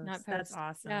not to post. not That's post.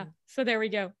 awesome. Yeah. So there we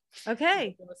go.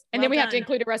 Okay. And Well then we have to done.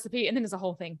 include a recipe, and then there's a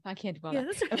whole thing. I can't do all Yeah,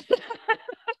 that. that's right.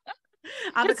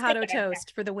 Avocado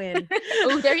toast for the win.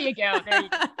 Oh, there you go. There you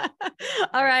go. All right.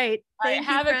 All right. Thank you,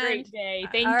 Have a friend. great day.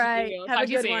 Thank All right. you. Have Talk a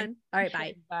to you good soon. one. All right.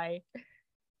 Bye. Bye.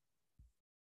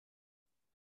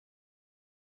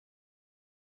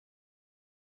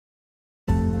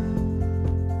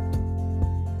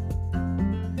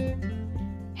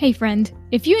 Hey friend,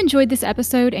 if you enjoyed this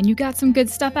episode and you got some good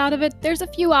stuff out of it, there's a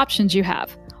few options you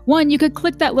have. One, you could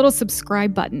click that little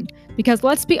subscribe button, because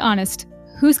let's be honest,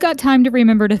 who's got time to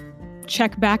remember to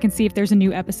check back and see if there's a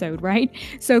new episode, right?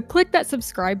 So click that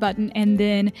subscribe button, and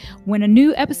then when a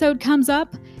new episode comes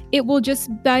up, it will just,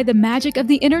 by the magic of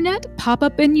the internet, pop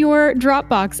up in your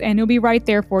Dropbox, and it'll be right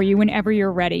there for you whenever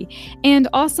you're ready. And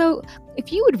also,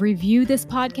 if you would review this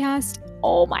podcast,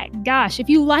 oh my gosh, if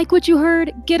you like what you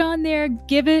heard, get on there,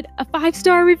 give it a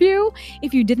 5-star review.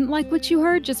 If you didn't like what you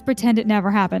heard, just pretend it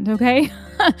never happened, okay?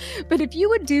 But if you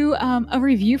would do a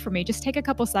review for me, just take a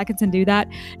couple seconds and do that.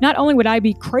 Not only would I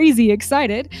be crazy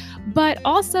excited, but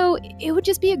also it would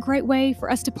just be a great way for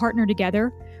us to partner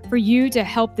together, for you to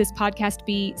help this podcast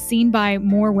be seen by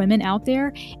more women out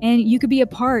there, and you could be a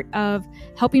part of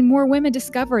helping more women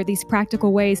discover these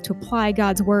practical ways to apply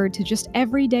God's word to just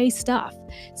everyday stuff.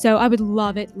 So I would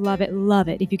love it, love it, love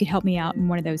it if you could help me out in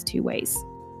one of those two ways.